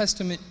New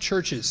Testament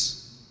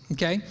churches,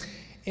 okay?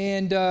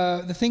 And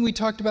the thing we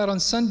talked about on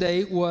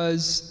Sunday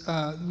was,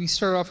 we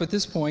started off at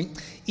this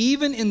point,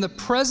 even in the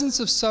presence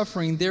of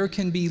suffering, there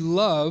can be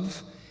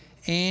love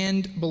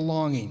and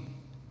belonging.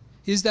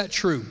 Is that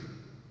true?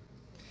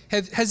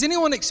 Has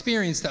anyone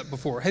experienced that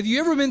before? Have you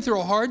ever been through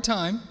a hard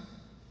time,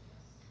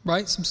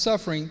 right, some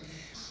suffering,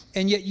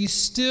 and yet you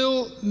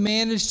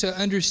manage to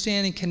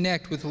understand and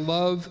connect with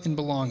love and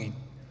belonging.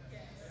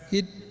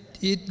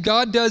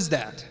 God does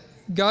that.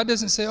 God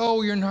doesn't say,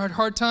 oh, you're in a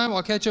hard time,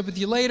 I'll catch up with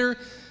you later.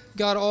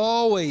 God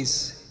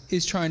always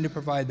is trying to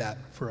provide that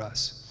for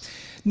us.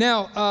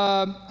 Now,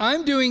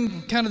 I'm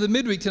doing kind of the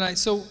midweek tonight,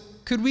 so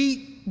could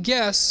we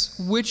guess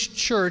which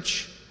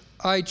church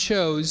I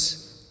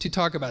chose to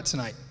talk about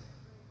tonight?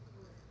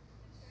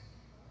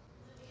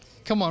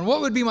 Come on,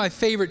 what would be my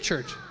favorite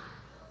church?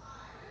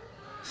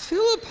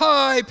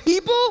 Philippi,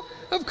 people?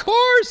 Of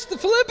course, the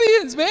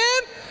Philippians,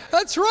 man.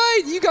 That's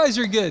right. You guys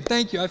are good.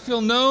 Thank you. I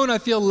feel known. I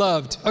feel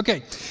loved.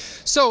 Okay,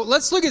 so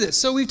let's look at this.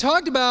 So we've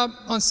talked about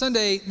on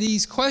Sunday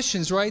these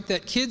questions, right,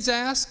 that kids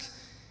ask,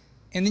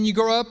 and then you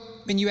grow up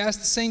and you ask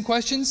the same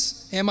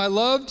questions. Am I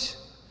loved?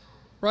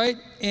 Right?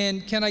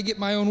 And can I get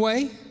my own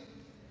way?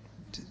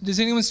 Does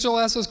anyone still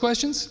ask those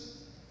questions?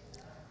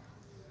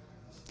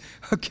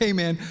 Okay,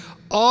 man.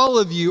 All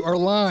of you are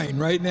lying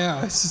right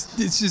now. It's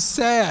just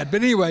sad.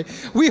 But anyway,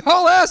 we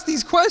all ask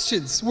these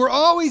questions. We're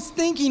always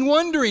thinking,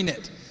 wondering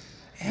it.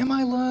 Am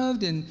I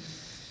loved? And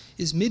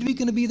is midweek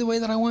going to be the way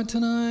that I want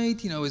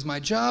tonight? Is my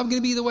job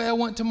going to be the way I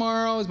want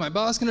tomorrow? Is my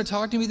boss going to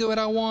talk to me the way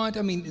I want?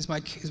 I mean, is my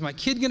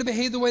kid going to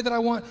behave the way that I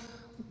want?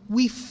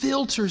 We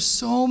filter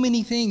so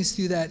many things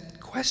through that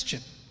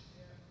question.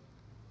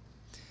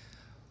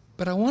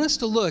 But I want us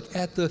to look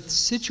at the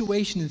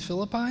situation in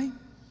Philippi,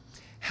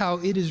 how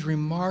it is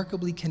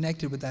remarkably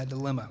connected with that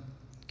dilemma,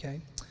 okay?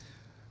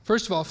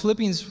 First of all,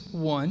 Philippians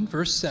 1,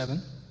 verse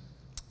 7.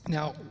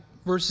 Now,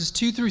 verses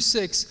 2 through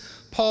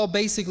 6, Paul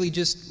basically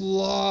just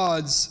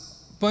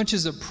lauds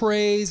bunches of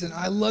praise, and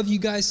I love you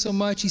guys so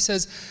much. He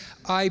says,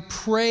 I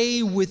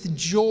pray with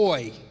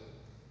joy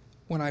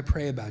when I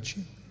pray about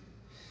you.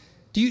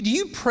 Do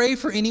you pray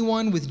for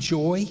anyone with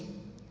joy?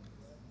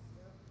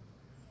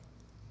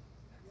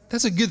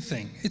 That's a good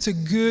thing. It's a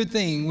good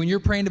thing when you're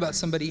praying about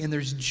somebody and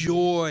there's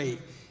joy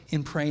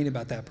in praying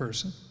about that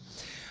person.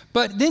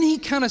 But then he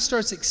kind of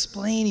starts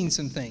explaining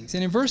some things.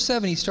 And in verse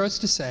 7, he starts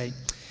to say,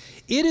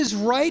 it is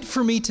right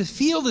for me to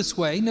feel this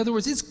way. In other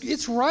words,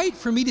 it's right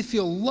for me to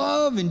feel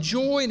love and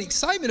joy and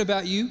excitement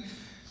about you,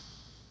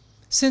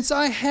 since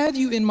I have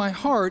you in my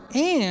heart,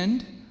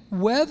 and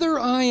whether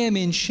I am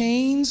in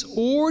chains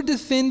or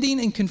defending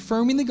and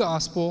confirming the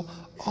gospel,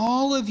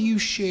 all of you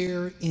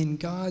share in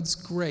God's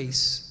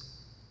grace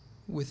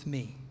with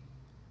me.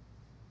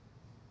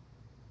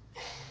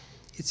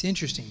 It's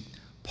interesting.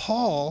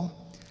 Paul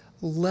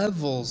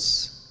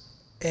levels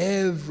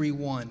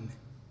everyone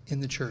in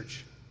the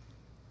church.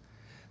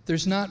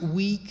 There's not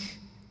weak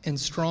and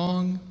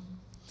strong.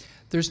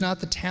 There's not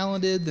the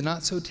talented, the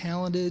not so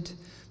talented.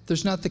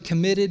 There's not the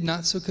committed,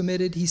 not so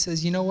committed. He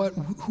says, you know what?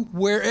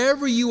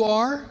 Wherever you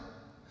are,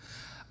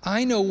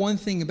 I know one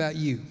thing about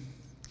you.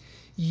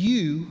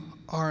 You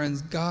are in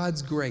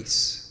God's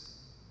grace,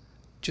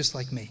 just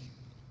like me.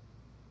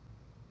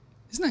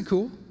 Isn't that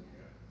cool?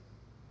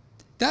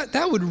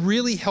 That would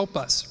really help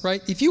us,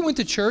 right? If you went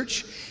to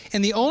church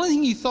and the only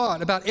thing you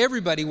thought about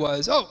everybody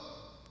was, oh,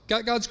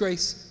 got God's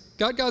grace,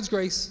 got God's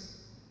grace,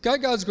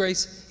 got God's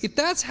grace. If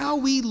that's how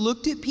we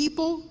looked at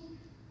people,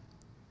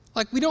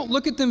 like we don't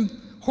look at them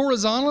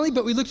horizontally,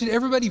 but we looked at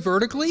everybody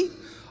vertically.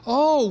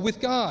 Oh, with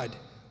God.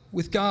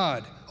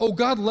 Oh,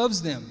 God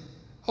loves them.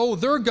 Oh,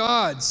 they're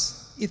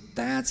God's. If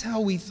that's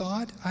how we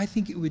thought, I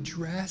think it would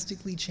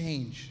drastically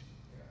change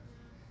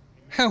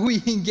how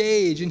we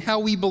engage and how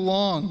we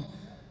belong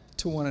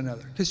to one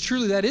another. Because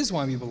truly that is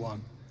why we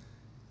belong.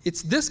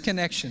 It's this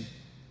connection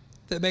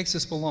that makes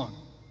us belong.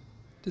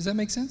 Does that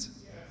make sense?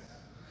 Yes.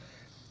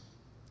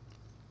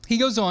 He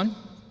goes on.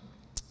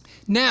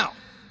 Now,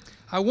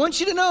 I want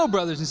you to know,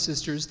 brothers and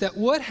sisters, that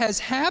what has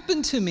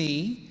happened to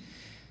me,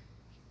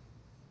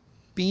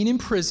 being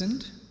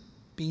imprisoned,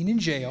 being in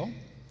jail,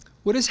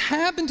 what has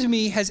happened to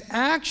me has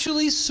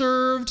actually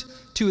served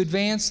to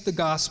advance the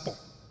gospel.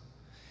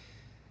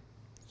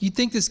 You'd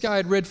think this guy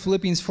had read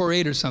Philippians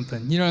 4:8 or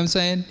something. You know what I'm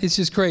saying? It's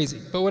just crazy,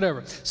 but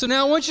whatever. So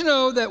now I want you to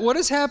know that what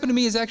has happened to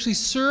me has actually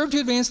served to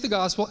advance the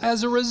gospel.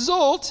 As a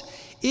result,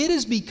 it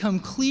has become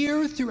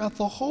clear throughout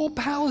the whole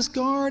palace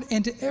guard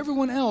and to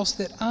everyone else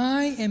that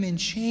I am in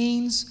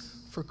chains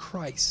for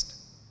Christ.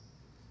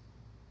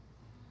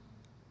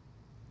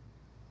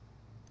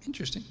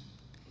 Interesting.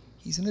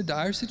 He's in a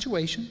dire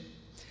situation.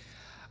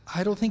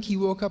 I don't think he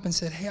woke up and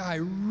said, hey, I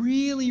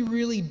really,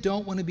 really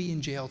don't want to be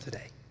in jail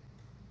today.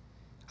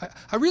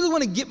 I really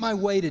want to get my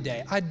way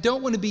today. I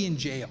don't want to be in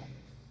jail.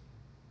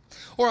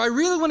 Or I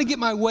really want to get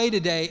my way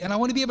today, and I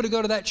want to be able to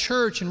go to that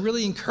church and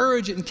really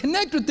encourage it and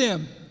connect with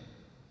them.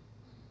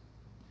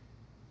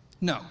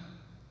 No.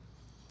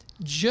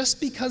 Just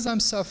because I'm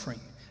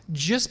suffering,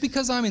 just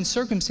because I'm in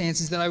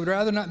circumstances that I would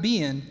rather not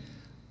be in,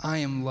 I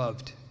am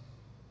loved.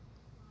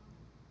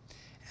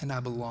 And I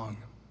belong.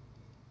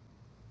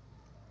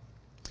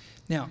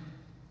 Now,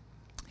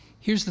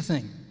 here's the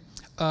thing.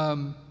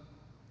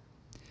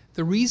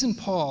 The reason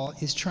Paul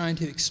is trying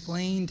to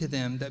explain to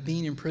them that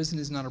being in prison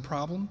is not a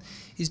problem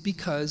is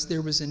because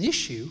there was an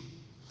issue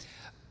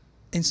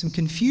and some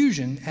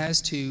confusion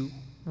as to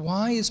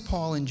Why is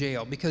Paul in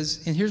jail?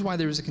 Because, and here's why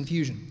there was a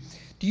confusion.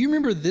 Do you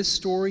remember this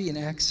story in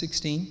Acts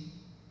 16?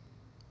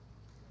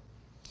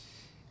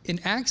 In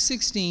Acts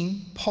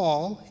 16,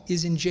 Paul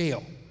is in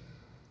jail,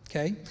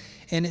 okay?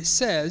 And it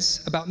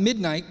says, about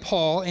midnight,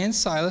 Paul and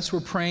Silas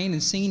were praying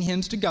and singing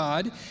hymns to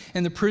God,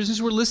 and the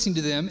prisoners were listening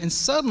to them, and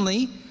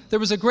suddenly there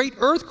was a great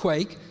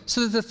earthquake,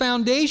 so that the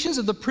foundations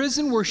of the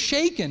prison were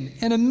shaken,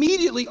 and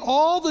immediately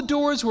all the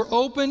doors were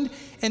opened,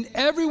 and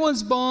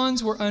everyone's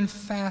bonds were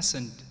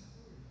unfastened.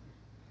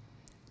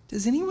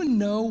 Does anyone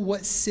know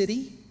what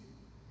city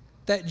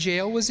that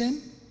jail was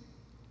in?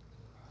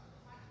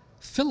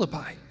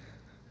 Philippi.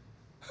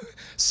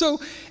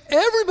 So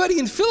everybody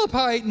in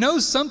Philippi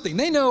knows something.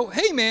 They know,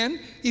 hey man,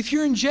 if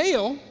you're in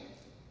jail,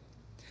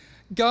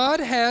 God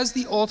has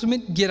the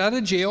ultimate get out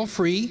of jail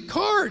free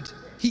card.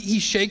 He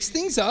shakes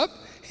things up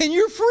and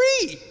you're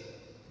free,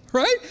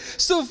 right?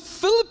 So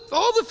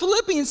all the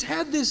Philippians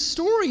had this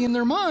story in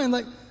their mind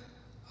like,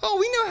 oh,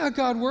 we know how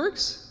God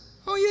works.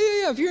 Oh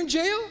yeah. If you're in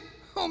jail,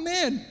 oh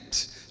man,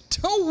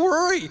 don't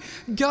worry.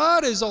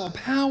 God is all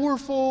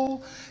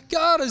powerful.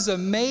 God is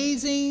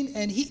amazing,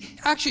 and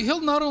he'll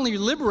not only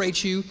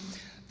liberate you,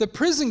 the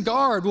prison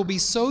guard will be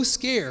so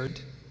scared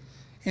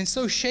and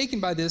so shaken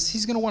by this,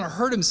 he's going to want to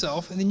hurt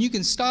himself, and then you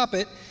can stop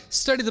it,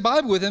 study the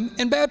Bible with him,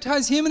 and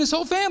baptize him and his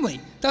whole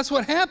family. That's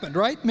what happened,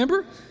 right?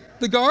 Remember?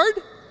 The guard?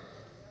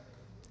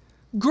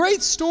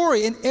 Great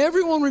story, and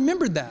everyone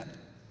remembered that.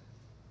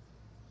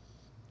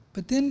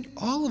 But then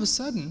all of a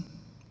sudden,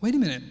 wait a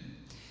minute.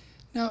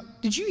 Now,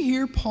 did you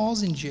hear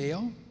Paul's in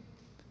jail?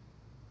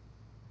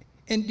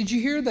 And did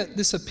you hear that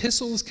this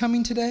epistle is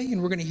coming today?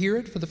 And we're going to hear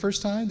it for the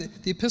first time.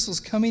 The epistle is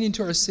coming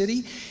into our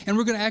city. And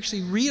we're going to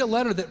actually read a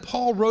letter that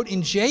Paul wrote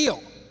in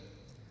jail.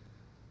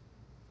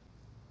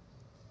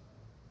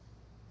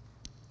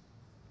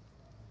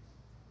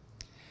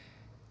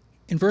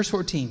 In verse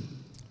 14,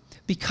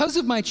 because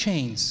of my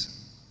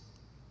chains,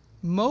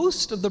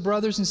 most of the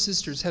brothers and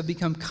sisters have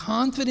become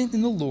confident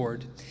in the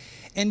Lord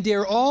and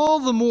dare all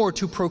the more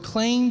to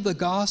proclaim the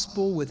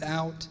gospel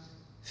without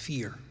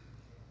fear.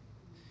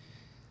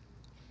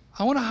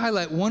 I want to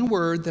highlight one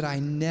word that I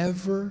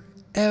never,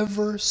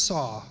 ever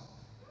saw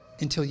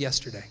until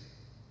yesterday.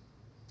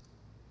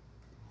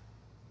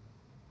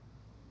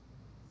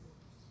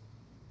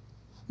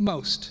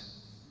 Most.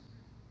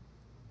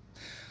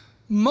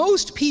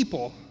 Most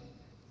people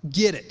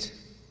get it.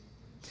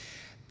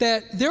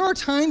 That there are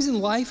times in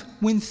life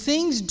when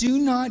things do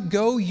not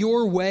go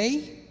your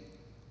way,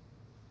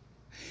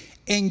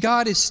 and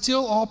God is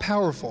still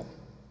all-powerful,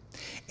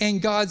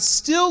 and God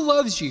still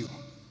loves you,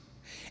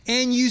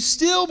 and you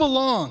still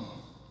belong.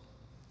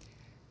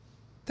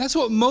 That's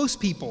what most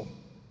people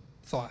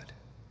thought.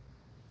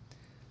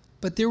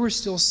 But there were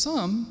still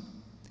some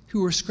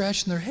who were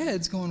scratching their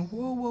heads going,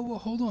 whoa,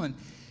 hold on.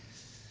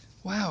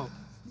 Wow,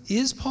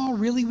 is Paul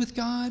really with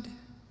God?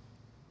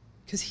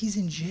 Because he's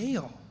in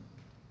jail.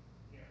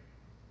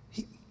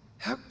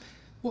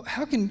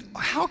 How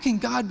can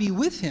God be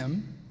with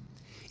him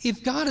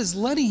if God is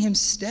letting him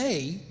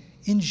stay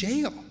in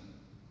jail?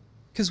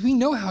 Because we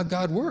know how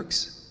God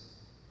works.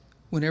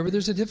 Whenever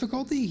there's a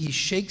difficulty, he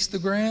shakes the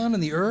ground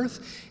and the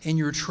earth, and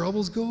your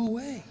troubles go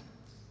away.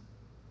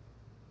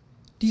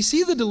 Do you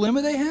see the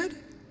dilemma they had?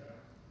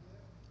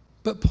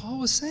 But Paul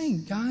was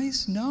saying,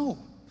 guys, no.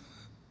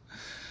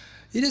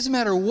 It doesn't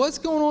matter what's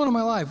going on in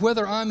my life,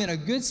 whether I'm in a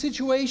good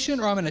situation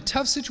or I'm in a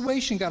tough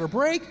situation, got a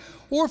break,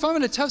 or if I'm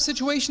in a tough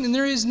situation and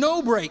there is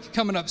no break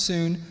coming up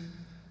soon,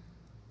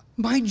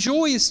 my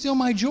joy is still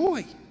my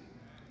joy.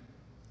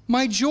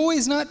 My joy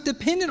is not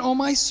dependent on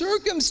my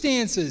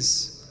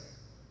circumstances.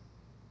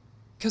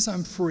 Because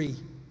I'm free.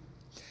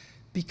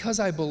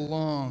 Because I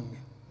belong.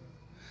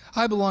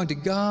 I belong to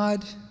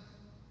God.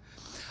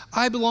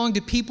 I belong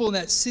to people in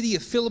that city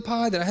of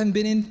Philippi that I haven't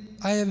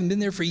been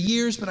there for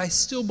years, but I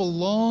still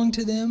belong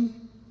to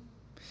them.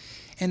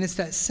 And it's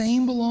that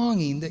same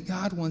belonging that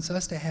God wants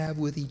us to have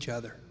with each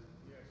other.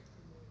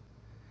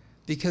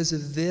 Because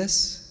of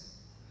this,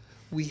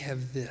 we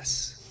have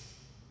this.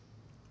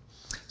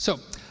 So,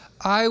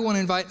 I want to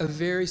invite a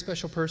very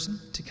special person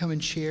to come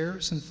and share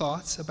some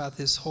thoughts about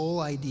this whole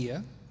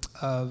idea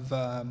of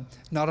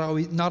not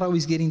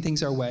always getting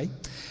things our way.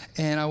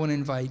 And I want to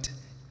invite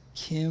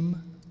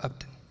Kim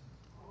Upton.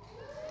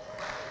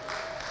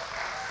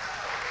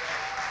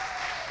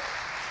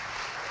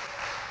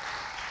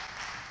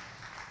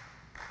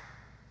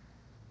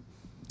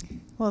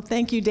 Well,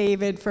 thank you,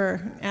 David,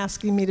 for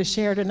asking me to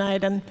share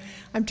tonight. And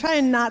I'm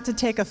trying not to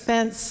take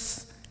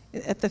offense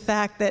at the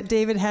fact that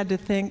David had to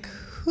think,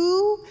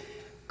 who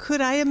could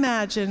I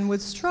imagine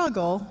would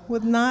struggle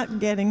with not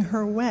getting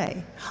her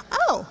way?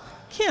 Oh,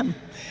 Kim.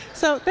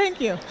 So thank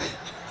you.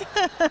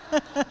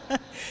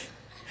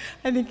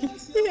 I think,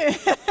 yeah.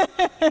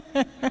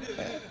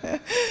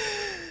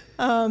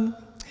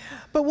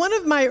 But one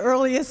of my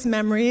earliest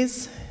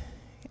memories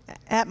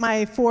at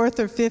my 4th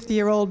or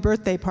 5th-year-old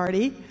birthday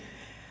party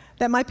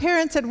that my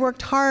parents had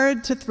worked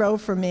hard to throw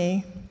for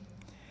me,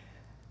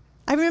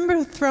 I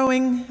remember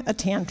throwing a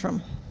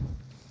tantrum.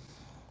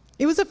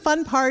 It was a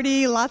fun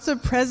party, lots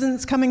of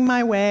presents coming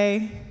my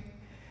way,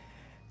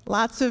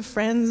 lots of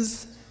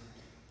friends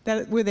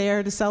that were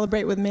there to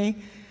celebrate with me.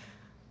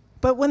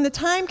 But when the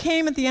time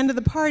came at the end of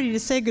the party to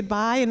say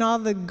goodbye and all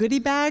the goodie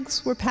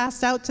bags were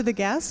passed out to the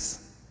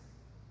guests,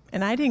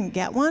 and I didn't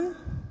get one,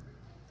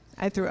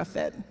 I threw a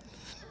fit.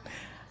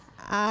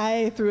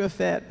 I threw a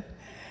fit.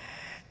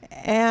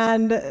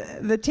 And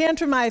the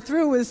tantrum I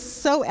threw was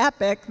so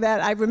epic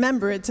that I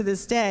remember it to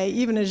this day,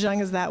 even as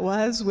young as that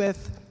was,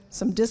 with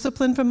some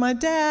discipline from my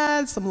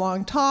dad, some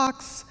long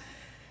talks,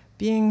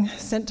 being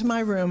sent to my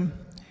room.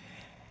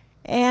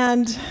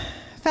 And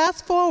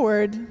fast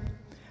forward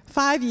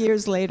 5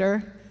 years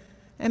later,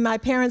 and my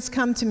parents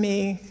come to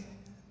me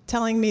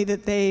telling me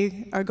that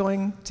they are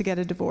going to get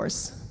a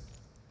divorce.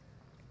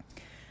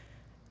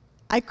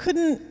 I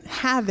couldn't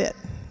have it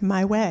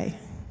my way.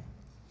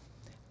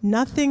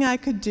 Nothing I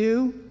could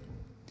do,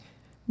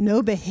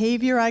 no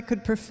behavior I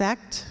could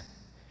perfect,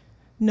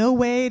 no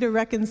way to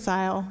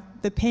reconcile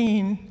the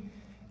pain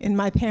in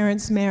my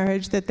parents'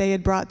 marriage that they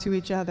had brought to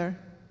each other.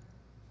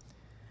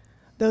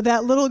 Though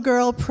that little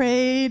girl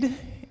prayed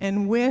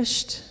and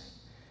wished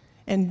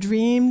and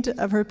dreamed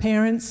of her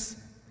parents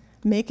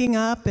making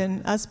up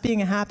and us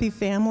being a happy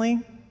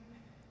family,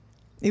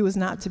 it was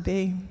not to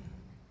be.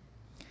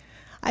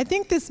 I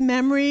think this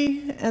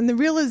memory and the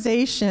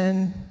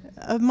realization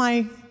of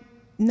my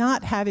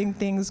not having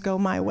things go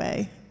my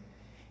way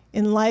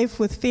in life,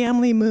 with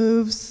family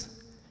moves,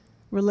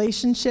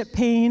 relationship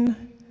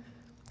pain,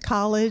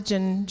 college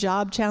and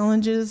job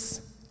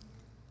challenges,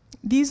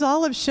 these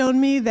all have shown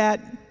me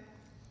that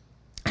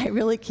I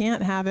really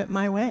can't have it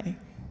my way.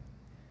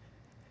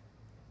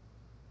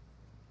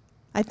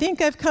 I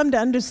think I've come to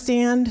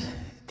understand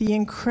the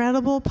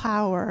incredible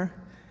power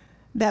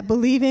that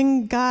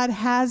believing God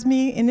has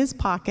me in his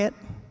pocket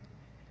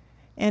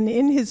and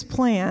in his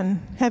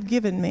plan have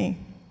given me.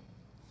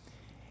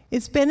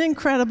 It's been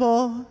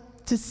incredible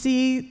to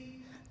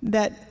see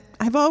that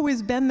I've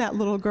always been that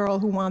little girl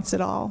who wants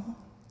it all.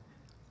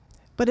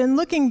 But in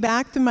looking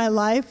back through my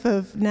life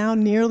of now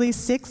nearly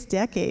 6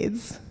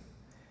 decades,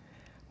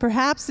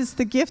 perhaps it's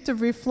the gift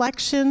of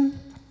reflection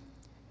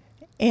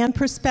and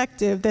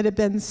perspective that have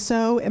been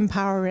so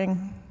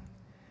empowering.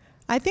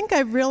 I think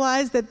I've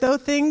realized that though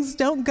things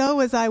don't go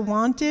as I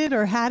wanted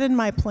or had in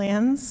my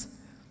plans,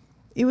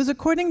 it was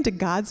according to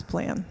God's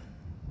plan.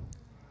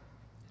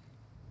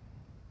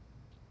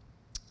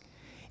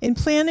 In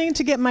planning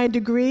to get my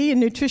degree in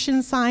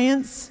nutrition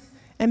science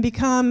and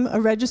become a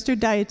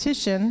registered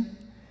dietitian,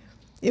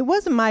 it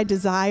wasn't my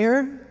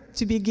desire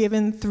to be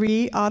given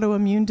 3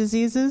 autoimmune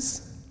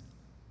diseases.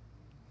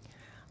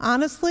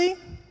 Honestly,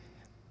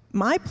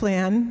 my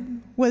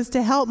plan was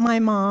to help my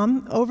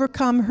mom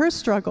overcome her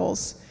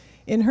struggles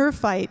in her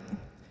fight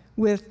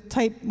with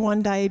type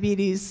 1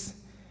 diabetes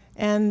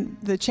and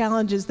the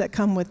challenges that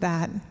come with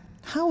that.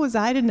 How was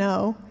I to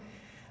know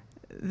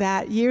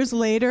that years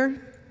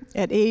later,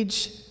 at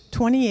age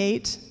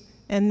 28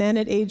 and then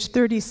at age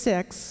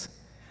 36,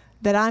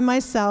 that I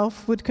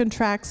myself would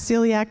contract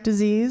celiac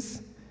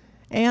disease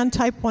and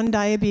type 1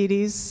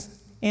 diabetes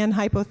and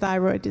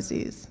hypothyroid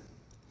disease?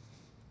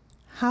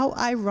 How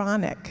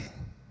ironic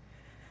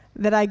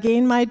that I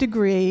gained my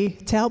degree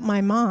to help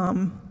my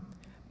mom,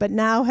 but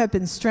now have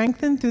been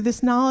strengthened through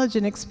this knowledge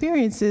and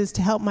experiences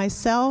to help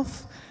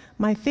myself,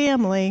 my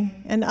family,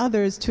 and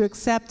others to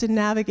accept and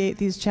navigate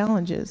these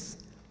challenges.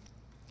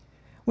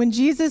 When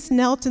Jesus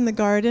knelt in the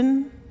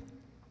garden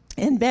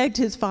and begged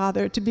his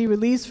Father to be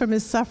released from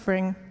his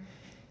suffering,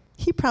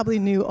 he probably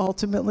knew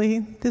ultimately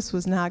this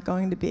was not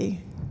going to be.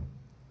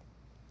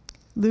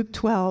 Luke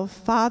 12,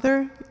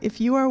 Father,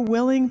 if you are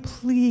willing,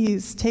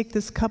 please take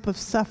this cup of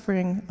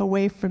suffering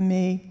away from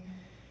me.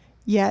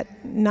 Yet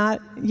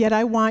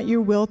I want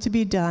your will to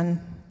be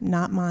done,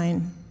 not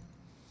mine.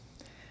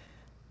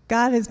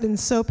 God has been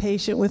so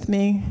patient with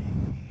me,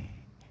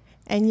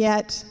 and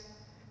yet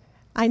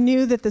I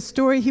knew that the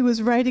story he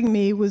was writing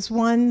me was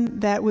one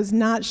that was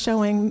not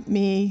showing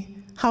me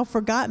how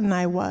forgotten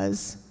I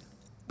was,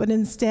 but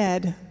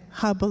instead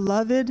how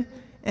beloved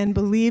and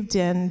believed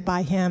in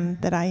by him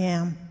that I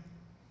am.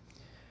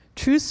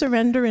 True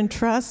surrender and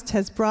trust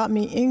has brought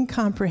me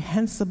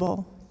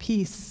incomprehensible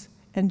peace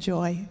and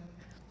joy.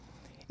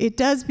 It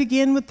does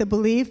begin with the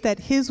belief that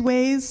his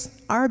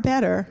ways are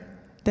better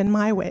than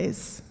my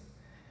ways.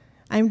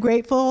 I'm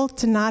grateful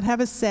to not have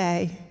a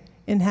say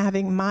in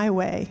having my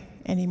way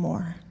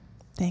anymore.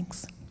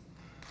 Thanks.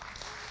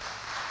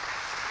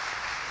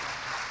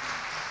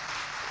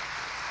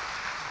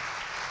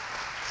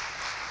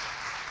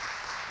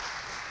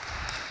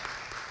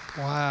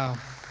 Wow.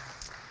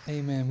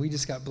 Amen. We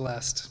just got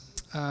blessed.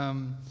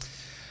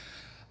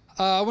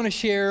 I want to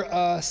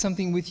share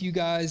something with you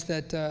guys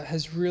that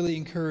has really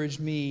encouraged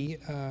me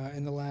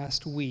in the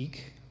last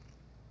week.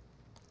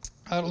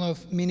 I don't know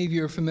if many of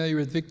you are familiar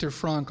with Viktor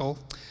Frankl.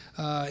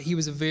 He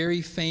was a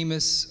very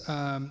famous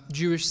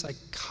Jewish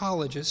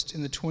psychologist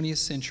in the 20th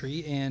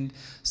century, and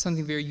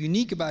something very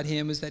unique about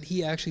him is that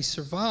he actually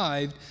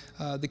survived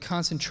the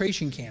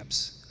concentration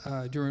camps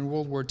during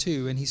World War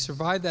II, and he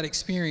survived that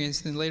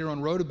experience and then later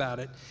on wrote about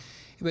it.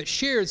 but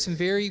shared some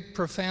very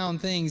profound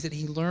things that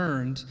he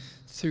learned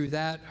through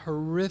that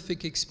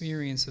horrific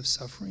experience of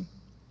suffering.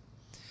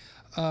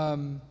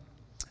 And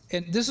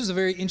this was a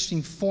very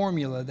interesting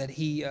formula that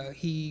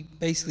he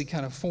basically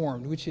kind of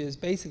formed, which is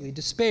basically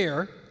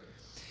despair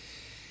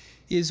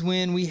is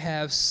when we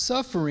have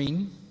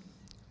suffering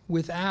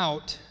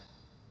without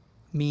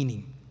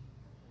meaning.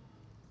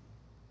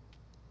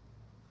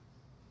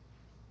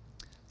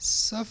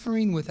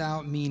 Suffering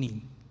without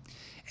meaning.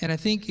 And I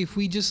think if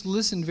we just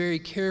listen very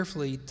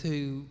carefully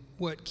to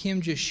what Kim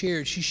just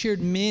shared, she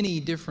shared many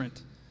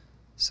different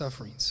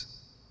sufferings.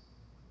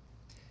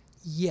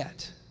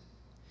 Yet,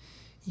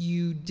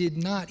 you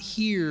did not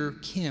hear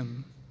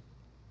Kim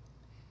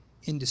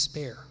in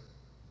despair.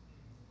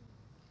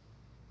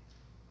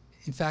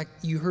 In fact,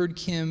 you heard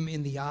Kim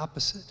in the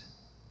opposite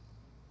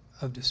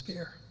of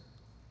despair.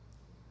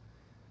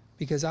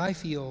 Because I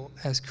feel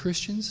as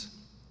Christians,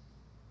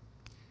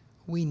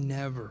 we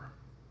never,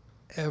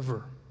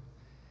 ever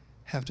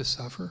have to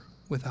suffer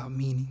without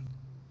meaning.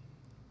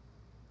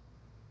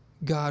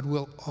 God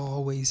will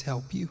always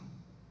help you.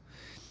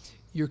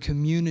 Your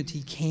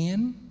community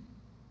can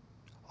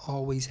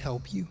always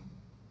help you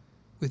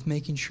with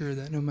making sure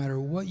that no matter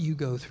what you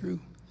go through,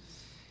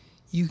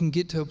 you can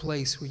get to a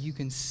place where you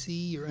can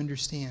see or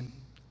understand,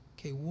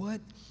 okay,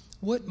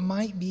 what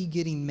might be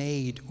getting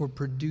made or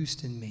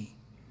produced in me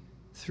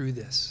through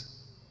this?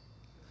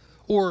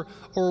 Or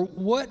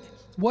what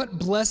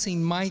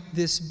blessing might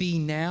this be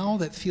now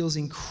that feels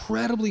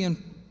incredibly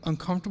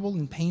uncomfortable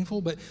and painful,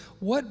 but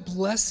what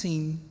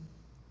blessing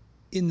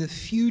in the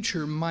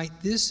future might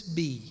this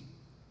be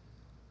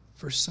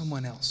for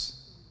someone else?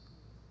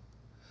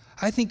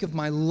 I think of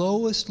my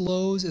lowest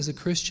lows as a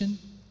Christian,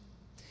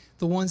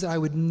 the ones that I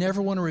would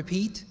never want to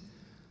repeat.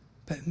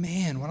 But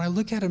man, when I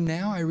look at them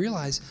now, I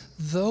realize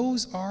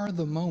those are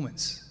the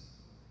moments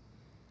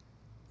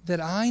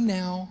that I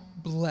now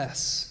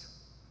bless.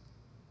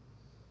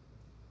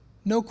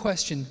 No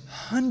question,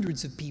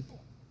 hundreds of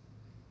people.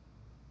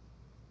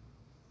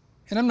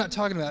 And I'm not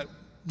talking about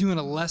doing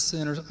a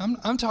lesson, or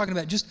I'm talking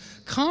about just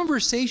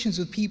conversations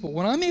with people.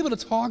 When I'm able to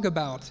talk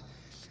about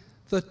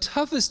the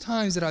toughest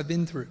times that I've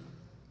been through,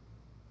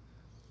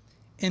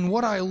 and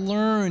what I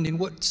learned and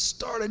what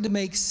started to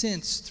make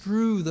sense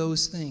through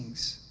those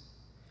things.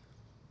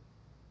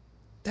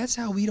 That's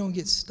how we don't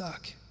get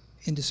stuck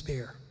in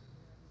despair.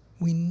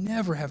 We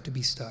never have to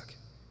be stuck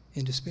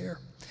in despair.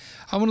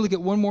 I want to look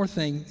at one more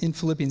thing in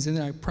Philippians, and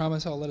then I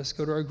promise I'll let us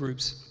go to our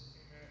groups.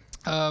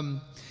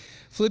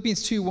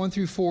 Philippians 2, 1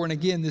 through 4, and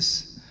again,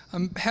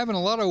 I'm having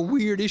a lot of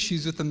weird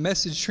issues with the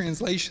Message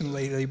translation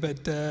lately,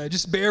 but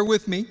just bear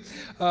with me.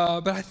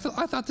 But I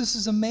thought this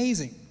is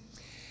amazing.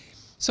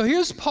 So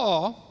here's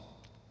Paul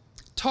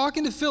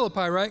talking to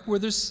Philippi, right, where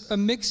there's a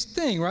mixed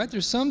thing, right?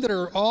 There's some that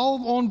are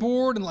all on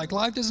board and like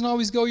life doesn't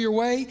always go your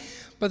way,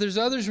 but there's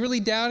others really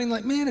doubting,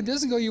 like, man, it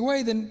doesn't go your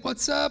way, then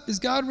what's up? Is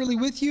God really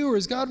with you, or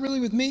is God really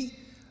with me?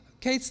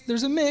 Okay,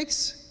 there's a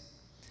mix.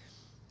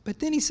 But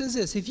then he says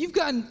this: if you've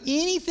gotten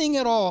anything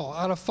at all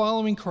out of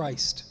following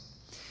Christ,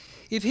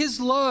 if his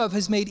love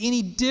has made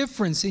any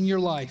difference in your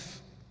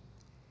life,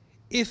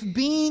 if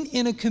being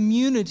in a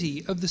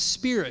community of the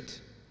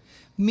Spirit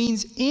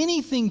means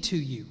anything to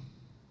you,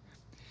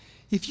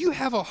 if you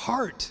have a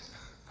heart,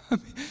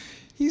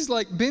 he's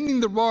like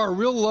bending the bar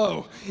real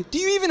low. Do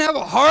you even have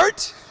a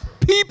heart,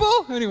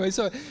 people? Anyway,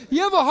 so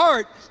you have a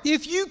heart.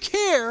 If you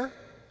care,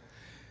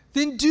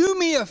 then do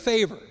me a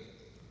favor.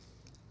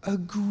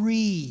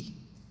 Agree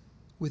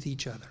with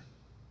each other.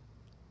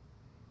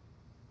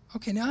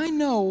 Okay, now I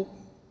know,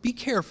 be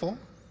careful.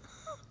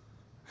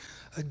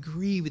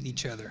 Agree with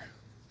each other.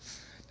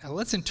 Now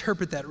let's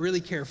interpret that really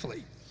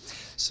carefully.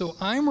 So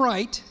I'm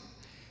right,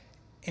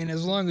 and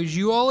as long as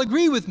you all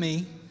agree with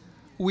me,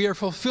 we are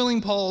fulfilling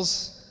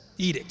Paul's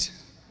edict.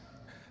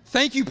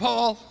 Thank you,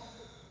 Paul.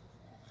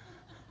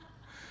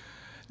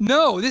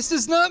 No, this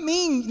does not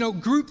mean,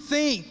 group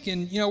think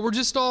and, we're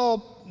just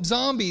all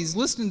zombies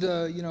listening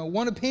to,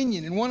 one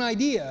opinion and one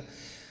idea.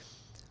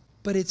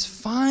 But it's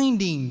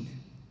finding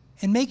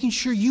and making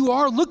sure you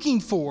are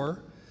looking for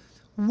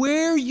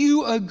where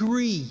you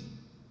agree.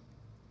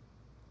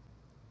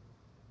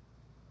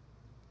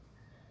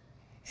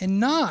 And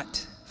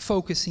not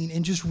focusing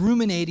and just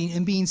ruminating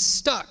and being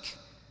stuck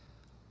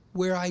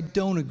where I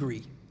don't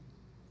agree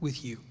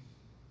with you.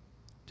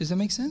 Does that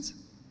make sense?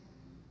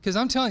 Because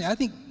I'm telling you, I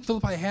think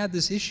Philippi had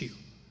this issue.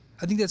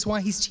 I think that's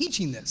why he's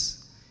teaching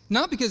this.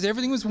 Not because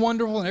everything was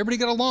wonderful and everybody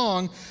got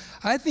along.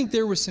 I think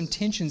there were some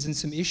tensions and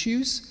some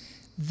issues.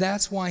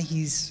 That's why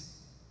he's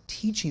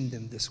teaching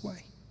them this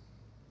way.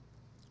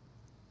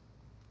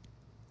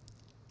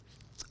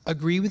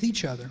 Agree with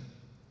each other.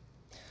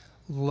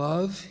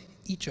 Love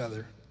each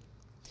other.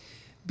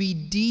 Be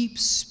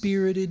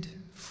deep-spirited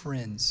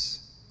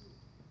friends.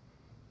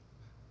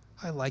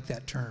 I like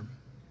that term.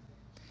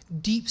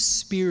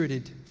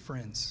 Deep-spirited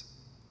friends.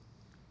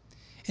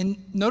 And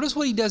notice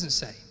what he doesn't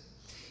say.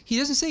 He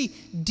doesn't say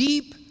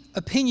deep,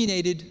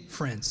 opinionated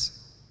friends.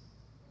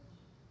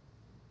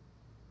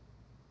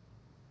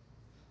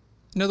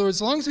 In other words,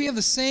 as long as we have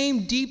the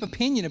same deep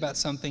opinion about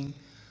something,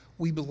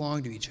 we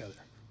belong to each other.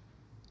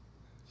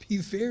 Be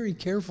very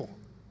careful.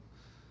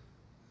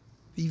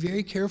 Be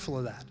very careful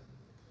of that.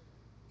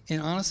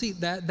 And honestly,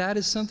 that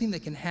is something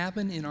that can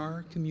happen in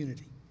our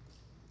community.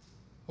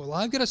 Well,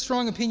 I've got a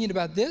strong opinion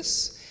about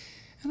this,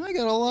 and I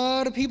got a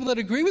lot of people that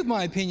agree with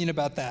my opinion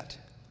about that.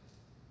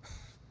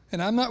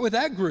 And I'm not with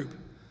that group.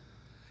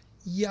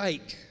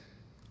 Yike.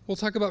 We'll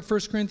talk about 1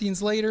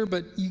 Corinthians later,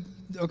 but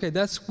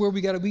that's where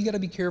we got to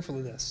be careful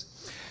of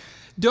this.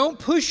 Don't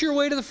push your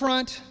way to the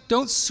front.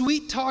 Don't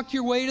sweet talk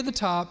your way to the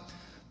top.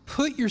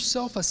 Put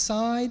yourself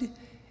aside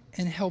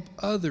and help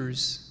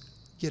others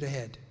get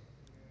ahead.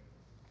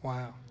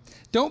 Wow.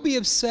 Don't be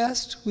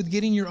obsessed with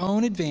getting your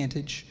own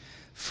advantage.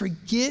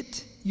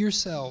 Forget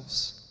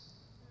yourselves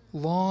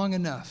long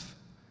enough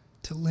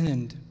to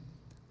lend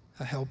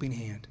a helping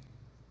hand.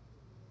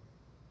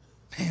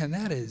 Man,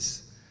 that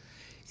is,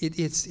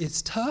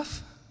 it's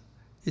tough.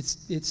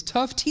 It's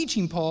tough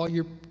teaching, Paul.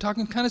 You're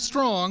talking kind of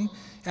strong,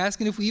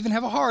 asking if we even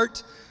have a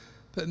heart.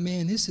 But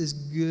man, this is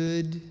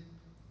good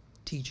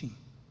teaching.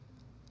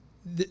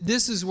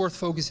 This is worth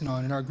focusing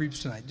on in our groups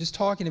tonight, just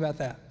talking about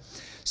that.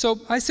 So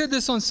I said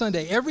this on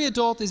Sunday. Every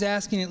adult is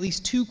asking at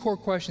least 2 core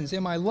questions.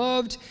 Am I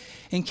loved,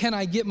 and can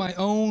I get my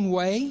own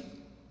way?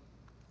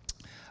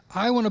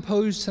 I want to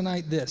pose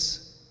tonight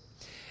this.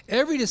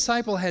 Every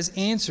disciple has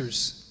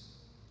answers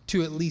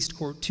to at least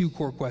 2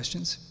 core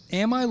questions.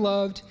 Am I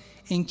loved,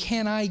 and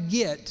can I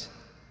get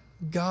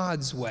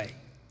God's way?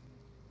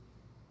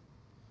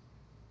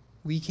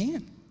 We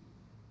can,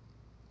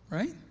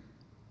 right?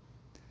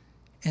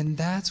 And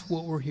that's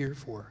what we're here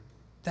for.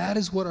 That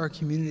is what our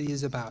community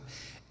is about.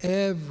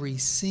 Every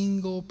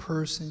single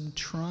person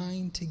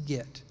trying to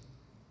get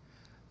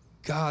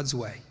God's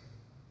way,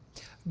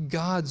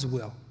 God's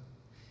will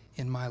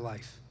in my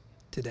life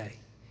today.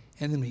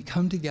 And then we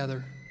come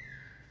together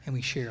and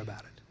we share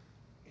about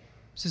it.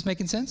 Is this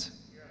making sense?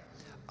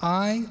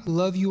 I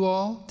love you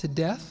all to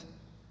death.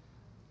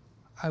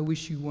 I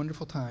wish you a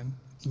wonderful time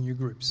in your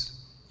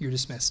groups. You're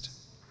dismissed.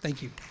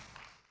 Thank you.